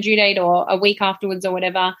on your due date or a week afterwards or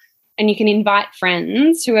whatever. And you can invite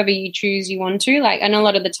friends, whoever you choose you want to. Like, and a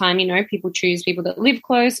lot of the time, you know, people choose people that live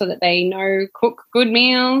close so that they know cook good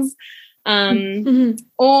meals.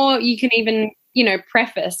 Or you can even, you know,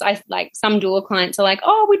 preface. Like some doula clients are like,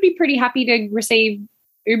 oh, we'd be pretty happy to receive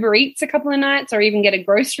Uber Eats a couple of nights or even get a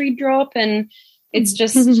grocery drop. And it's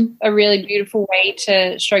just a really beautiful way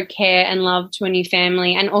to show care and love to a new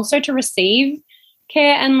family, and also to receive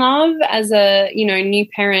care and love as a, you know, new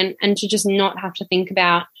parent, and to just not have to think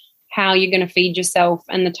about how you're going to feed yourself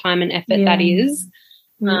and the time and effort that is.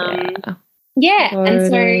 And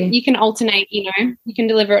so you can alternate, you know, you can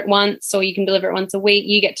deliver it once or you can deliver it once a week.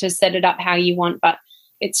 You get to set it up how you want, but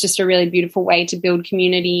it's just a really beautiful way to build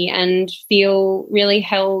community and feel really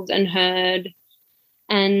held and heard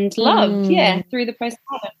and loved, through the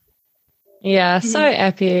postpartum. Yeah, so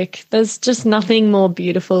epic. There's just nothing more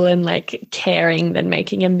beautiful and like caring than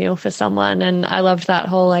making a meal for someone. And I loved that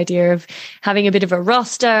whole idea of having a bit of a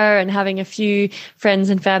roster and having a few friends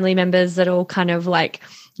and family members that all kind of like,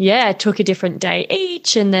 took a different day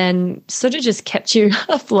each, and then sort of just kept you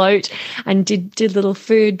afloat and did little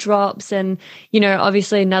food drops. And, you know,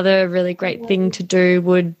 obviously another really great thing to do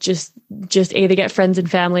would just either get friends and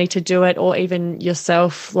family to do it, or even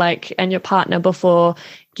yourself, like, and your partner before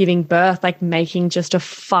giving birth, like making just a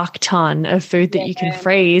fuck ton of food that you can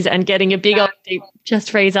freeze, and getting a big old deep chest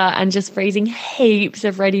freezer and just freezing heaps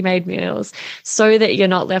of ready-made meals so that you're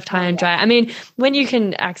not left high and dry. I mean, when you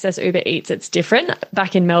can access Uber Eats, it's different.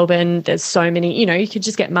 Back in Melbourne, there's so many, you know, you could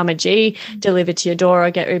just get Mama G delivered to your door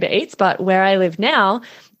or get Uber Eats. But where I live now,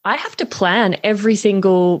 I have to plan every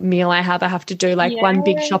single meal I have. I have to do like one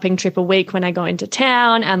big shopping trip a week when I go into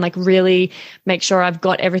town, and like really make sure I've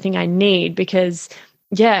got everything I need, because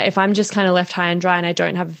if I'm just kind of left high and dry and I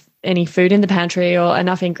don't have any food in the pantry or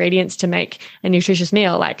enough ingredients to make a nutritious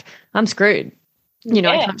meal, like I'm screwed. You know,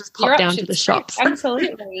 I can't just pop down to the shops.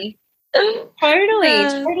 Absolutely.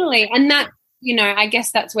 Totally. And that, you know, I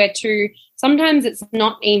guess that's where too, sometimes it's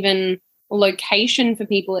not even location for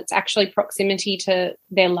people, it's actually proximity to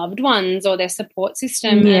their loved ones or their support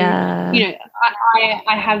system. And, you know,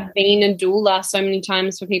 I have been a doula so many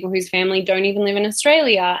times for people whose family don't even live in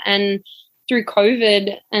Australia, and through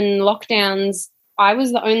COVID and lockdowns, I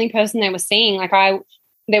was the only person they were seeing. Like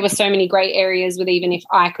there were so many great areas with even if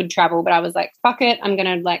I could travel, but I was like, fuck it, I'm going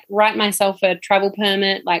to like write myself a travel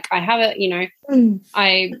permit. Like I have it, you know,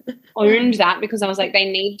 I owned that because I was like,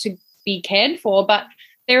 they need to be cared for. But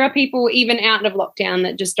there are people even out of lockdown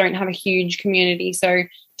that just don't have a huge community. So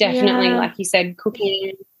definitely, like you said,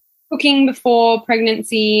 cooking before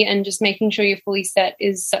pregnancy and just making sure you're fully set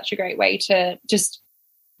is such a great way to just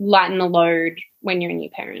lighten the load when you're a new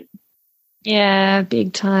parent. Yeah,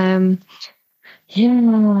 big time.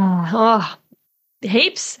 Yeah. Oh,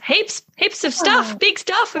 heaps of stuff, big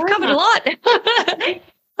stuff. We've covered a lot.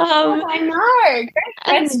 I know. Great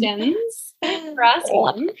questions. Thanks for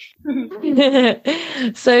asking.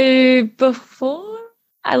 So before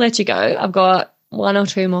I let you go, I've got one or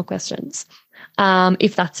two more questions,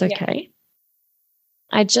 if that's okay.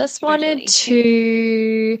 I just wanted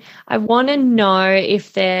to, I want to know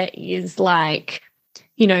if there is like,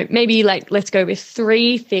 you know, maybe like let's go with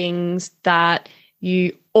 3 things that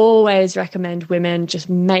you always recommend women just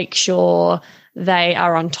make sure they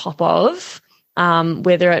are on top of,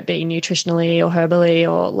 whether it be nutritionally or herbally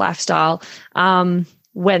or lifestyle,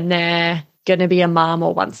 when they're going to be a mum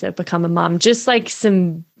or once they've become a mum, just like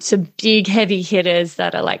some big heavy hitters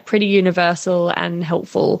that are like pretty universal and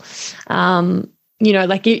helpful. You know,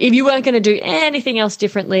 like if you weren't going to do anything else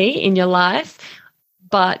differently in your life,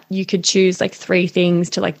 but you could choose like 3 things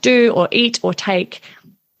to like do or eat or take,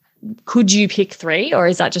 could you pick 3, or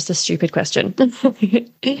is that just a stupid question?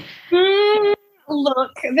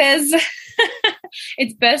 Look, there's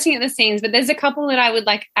it's bursting at the seams, but there's a couple that I would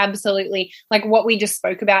like absolutely, like what we just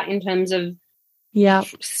spoke about in terms of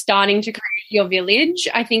starting to create your village,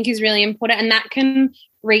 I think is really important. And that can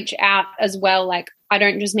reach out as well. Like, I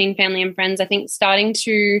don't just mean family and friends. I think starting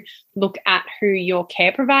to look at who your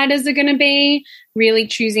care providers are going to be, really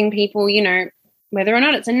choosing people, you know, whether or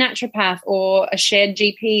not it's a naturopath or a shared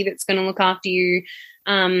GP that's going to look after you,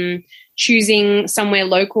 choosing somewhere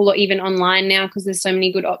local or even online now because there's so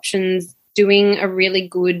many good options. Doing a really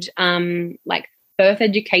good like birth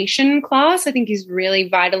education class I think is really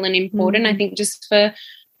vital and important. I think just for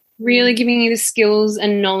really giving you the skills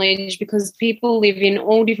and knowledge, because people live in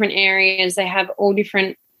all different areas. They have all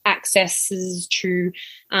different accesses to,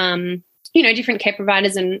 you know, different care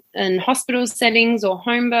providers and hospital settings or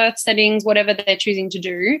home birth settings, whatever they're choosing to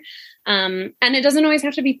do. And it doesn't always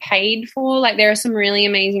have to be paid for. Like, there are some really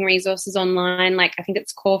amazing resources online. Like, I think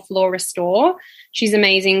it's Core Floor Restore. She's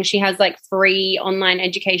amazing. She has like free online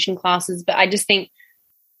education classes. But I just think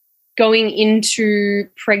going into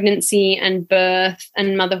pregnancy and birth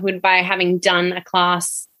and motherhood by having done a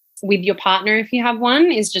class with your partner, if you have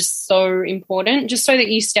one, is just so important, just so that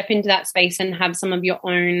you step into that space and have some of your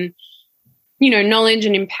own, you know, knowledge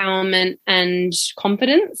and empowerment and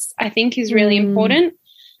confidence, I think is really important.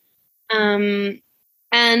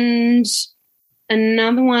 And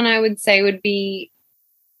another one I would say would be,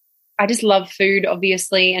 I just love food,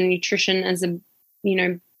 obviously, and nutrition as a, you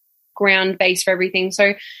know, ground base for everything.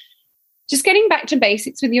 So just getting back to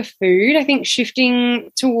basics with your food, I think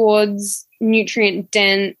shifting towards nutrient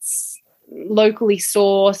dense, locally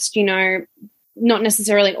sourced, you know, not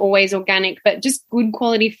necessarily always organic, but just good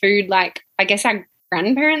quality food like I guess our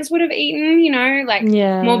grandparents would have eaten, you know, like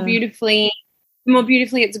more beautifully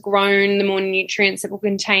it's grown, the more nutrients it will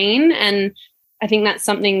contain. And I think that's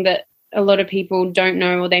something that a lot of people don't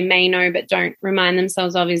know, or they may know but don't remind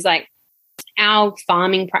themselves of, is like our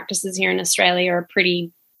farming practices here in Australia are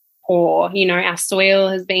pretty poor. You know, our soil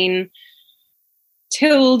has been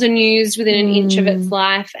tilled and used within an inch of its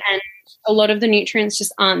life, and a lot of the nutrients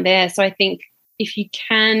just aren't there. So I think if you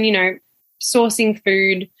can, you know, sourcing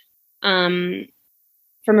food from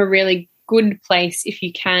a really good place, if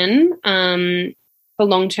you can, for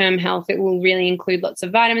long-term health, it will really include lots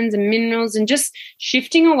of vitamins and minerals, and just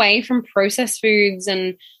shifting away from processed foods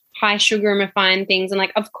and high sugar and refined things. And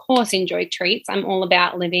like, of course, enjoy treats. I'm all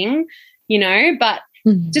about living, you know, but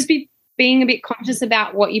just being a bit conscious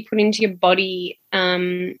about what you put into your body,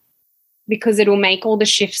 because it'll make all the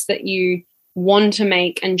shifts that you want to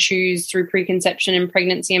make and choose through preconception and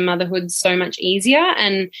pregnancy and motherhood so much easier.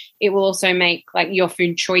 And it will also make like your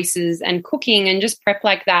food choices and cooking and just prep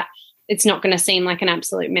like that, it's not going to seem like an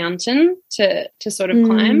absolute mountain to sort of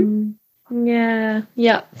climb. Yeah,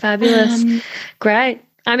 fabulous. Great.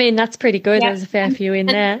 I mean, that's pretty good. There's a fair few in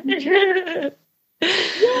there.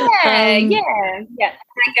 I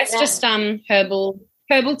guess just herbal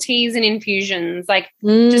teas and infusions, like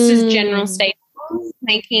just as general staples.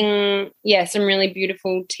 Making some really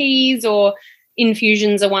beautiful teas or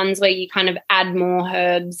infusions are ones where you kind of add more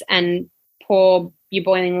herbs and pour your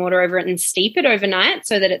boiling water over it and steep it overnight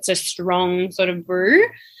so that it's a strong sort of brew.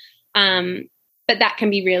 But that can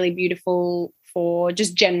be really beautiful for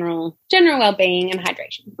just general well-being and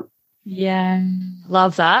hydration. Yeah,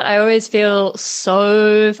 love that. I always feel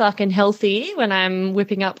so fucking healthy when I'm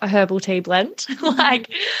whipping up a herbal tea blend. Like,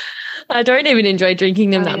 I don't even enjoy drinking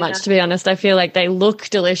them that yeah. much, to be honest. I feel like they look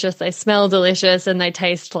delicious, they smell delicious, and they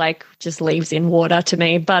taste like just leaves in water to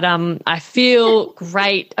me. But I feel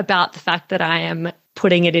great about the fact that I am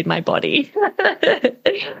putting it in my body. Totally.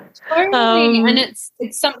 And it's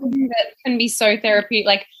something that can be so therapeutic.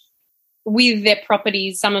 Like, with their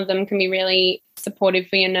properties, some of them can be really supportive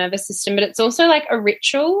for your nervous system, but it's also like a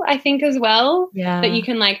ritual, I think, as well, that you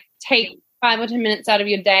can like take 5 or 10 minutes out of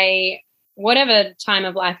your day, whatever time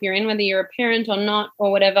of life you're in, whether you're a parent or not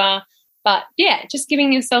or whatever. But yeah, just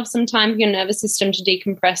giving yourself some time for your nervous system to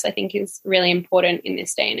decompress, I think, is really important in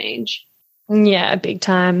this day and age. Yeah, big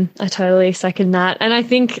time. I totally second that. And I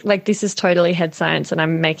think like this is totally head science and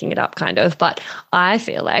I'm making it up kind of, but I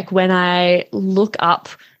feel like when I look up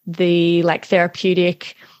the like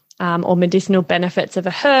therapeutic or medicinal benefits of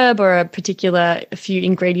a herb or a few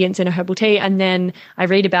ingredients in a herbal tea, and then I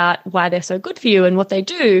read about why they're so good for you and what they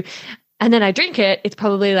do, and then I drink it, it's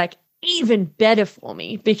probably like even better for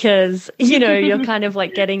me because, you know, you're kind of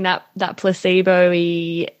like getting that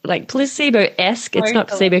placebo-y, like placebo-esque. It's not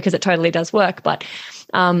placebo because it totally does work, but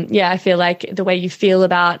I feel like the way you feel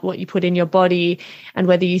about what you put in your body and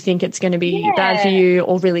whether you think it's going to be bad for you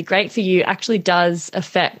or really great for you actually does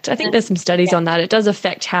affect. I think there's some studies on that. It does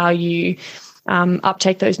affect how you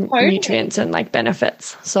uptake those nutrients and like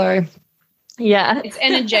benefits. So, yeah. It's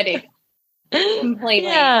energetic. Completely.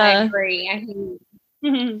 I agree. I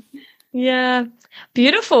think. Yeah.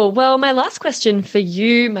 Beautiful. Well, my last question for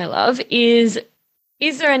you, my love, is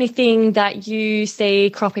there anything that you see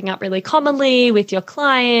cropping up really commonly with your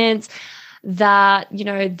clients that, you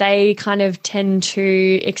know, they kind of tend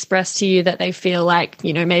to express to you that they feel like,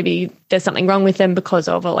 you know, maybe there's something wrong with them because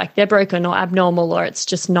of, or like they're broken or abnormal, or it's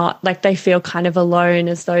just not like they feel kind of alone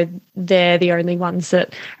as though they're the only ones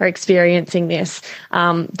that are experiencing this,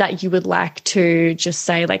 that you would like to just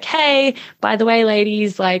say like, hey, by the way,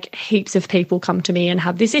 ladies, like heaps of people come to me and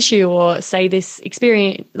have this issue or say this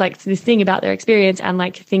experience, like this thing about their experience and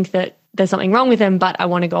like think that there's something wrong with them, but I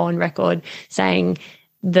want to go on record saying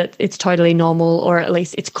that it's totally normal, or at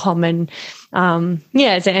least it's common.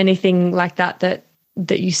 Is there anything like that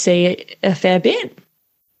you see a fair bit?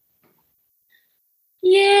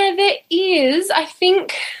 Yeah, there is. I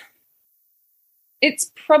think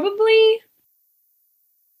it's probably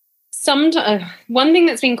one thing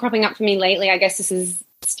that's been cropping up for me lately, I guess this is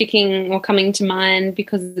sticking or coming to mind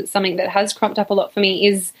because it's something that has cropped up a lot for me,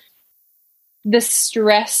 is the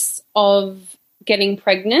stress of getting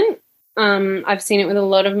pregnant. I've seen it with a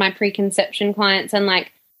lot of my preconception clients and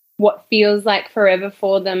like what feels like forever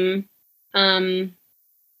for them, and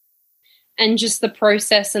just the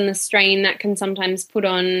process and the strain that can sometimes put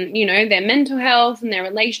on, you know, their mental health and their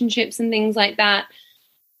relationships and things like that.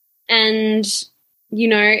 And, you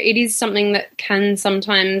know, it is something that can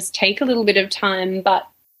sometimes take a little bit of time, but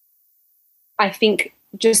I think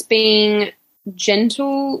just being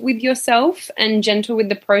gentle with yourself and gentle with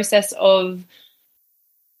the process of,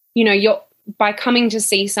 you know, by coming to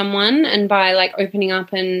see someone and by like opening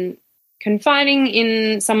up and confiding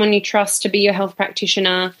in someone you trust to be your health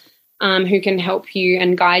practitioner, who can help you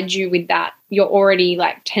and guide you with that, you're already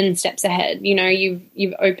like 10 steps ahead. You know,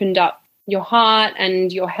 you've opened up your heart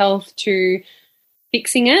and your health to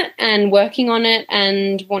fixing it and working on it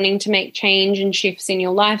and wanting to make change and shifts in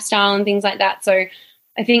your lifestyle and things like that. So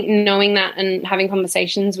I think knowing that and having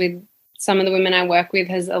conversations with some of the women I work with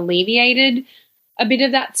has alleviated a bit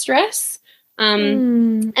of that stress.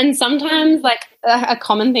 And sometimes like a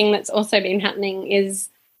common thing that's also been happening is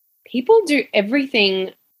people do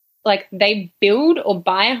everything, like they build or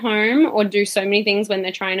buy a home or do so many things when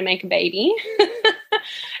they're trying to make a baby.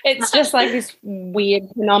 It's just like this weird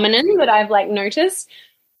phenomenon that I've like noticed.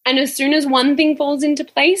 And as soon as one thing falls into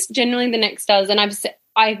place, generally the next does. And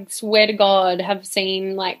I swear to God, have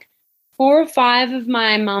seen like 4 or 5 of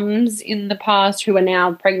my mums in the past who are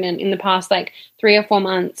now pregnant in the past like 3 or 4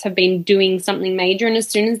 months have been doing something major. And as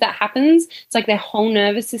soon as that happens, it's like their whole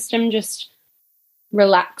nervous system just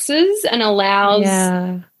relaxes and allows,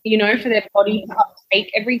 you know, for their body to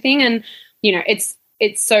uptake everything. And, you know, it's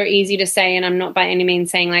so easy to say, and I'm not by any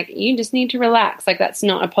means saying like, you just need to relax. Like that's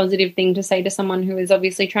not a positive thing to say to someone who is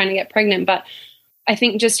obviously trying to get pregnant. But I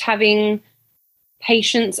think just having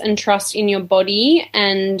patience and trust in your body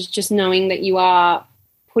and just knowing that you are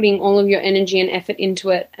putting all of your energy and effort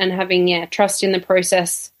into it and having, trust in the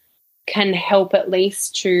process can help at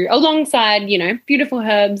least to, alongside, you know, beautiful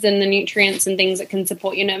herbs and the nutrients and things that can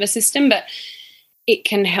support your nervous system, but it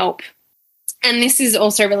can help. And this is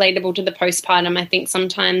also relatable to the postpartum. I think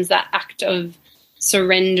sometimes that act of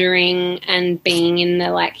surrendering and being in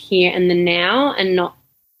the like here and the now and not,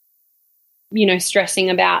 you know,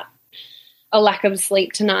 stressing about a lack of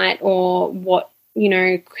sleep tonight, or what, you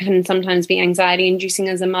know, can sometimes be anxiety inducing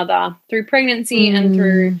as a mother through pregnancy and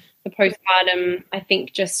through the postpartum. I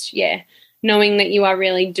think just, knowing that you are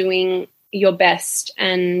really doing your best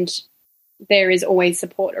and there is always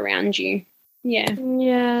support around you.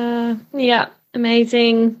 Yeah.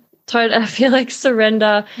 Amazing. I feel like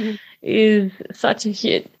surrender is such a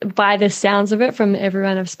huge, by the sounds of it from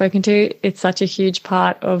everyone I've spoken to, it's such a huge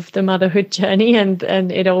part of the motherhood journey, and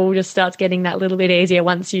it all just starts getting that little bit easier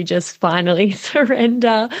once you just finally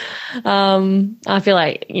surrender. I feel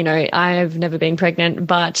like, you know, I've never been pregnant,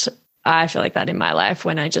 but I feel like that in my life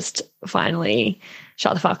when I just finally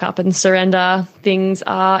shut the fuck up and surrender, things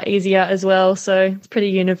are easier as well. So it's pretty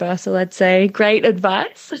universal, I'd say. Great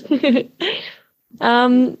advice.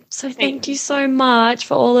 So thank you so much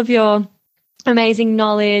for all of your amazing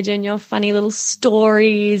knowledge and your funny little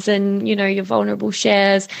stories and, you know, your vulnerable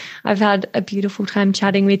shares. I've had a beautiful time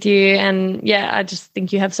chatting with you, and I just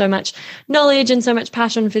think you have so much knowledge and so much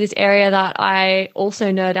passion for this area that I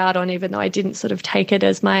also nerd out on, even though I didn't sort of take it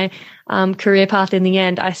as my career path in the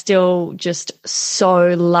end. I still just so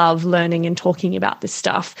love learning and talking about this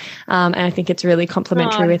stuff. And I think it's really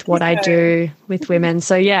complementary with what I do with women.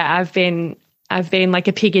 So I've been like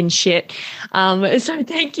a pig in shit. So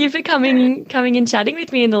thank you for coming and chatting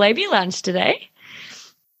with me in the Labia Lounge today.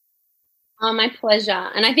 Oh, my pleasure.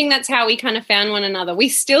 And I think that's how we kind of found one another. We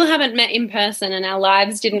still haven't met in person and our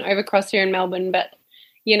lives didn't overcross here in Melbourne, but,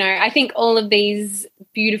 you know, I think all of these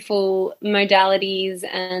beautiful modalities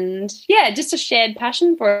and, just a shared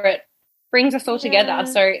passion for it brings us all together.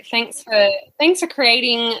 So thanks for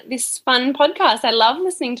creating this fun podcast. I love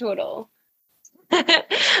listening to it all.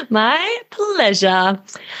 My pleasure. All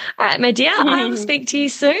right, my dear, I'll speak to you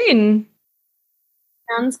soon.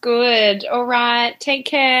 Sounds good. All right. Take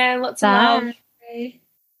care. Lots of love.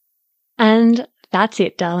 And that's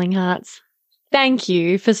it, darling hearts. Thank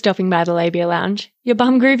you for stopping by the Labia Lounge. Your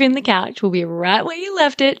bum groove in the couch will be right where you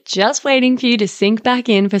left it, just waiting for you to sink back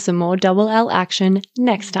in for some more double L action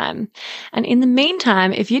next time. And in the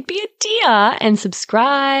meantime, if you'd be a dear and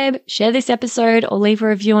subscribe, share this episode, or leave a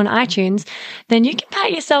review on iTunes, then you can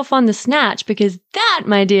pat yourself on the snatch, because that,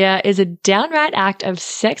 my dear, is a downright act of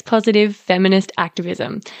sex-positive feminist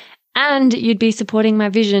activism. And you'd be supporting my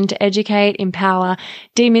vision to educate, empower,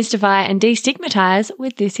 demystify, and destigmatize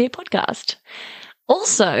with this here podcast.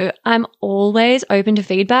 Also, I'm always open to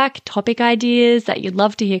feedback, topic ideas that you'd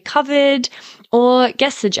love to hear covered, or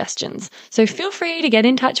guest suggestions. So feel free to get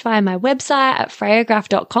in touch via my website at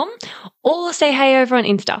freyagraph.com or say hey over on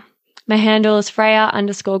Insta. My handle is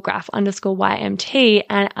Freya_graph_YMT,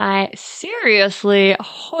 and I seriously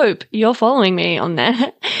hope you're following me on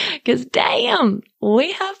there, because damn,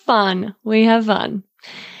 we have fun.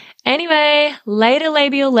 Anyway, later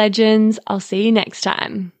labial legends. I'll see you next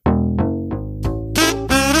time.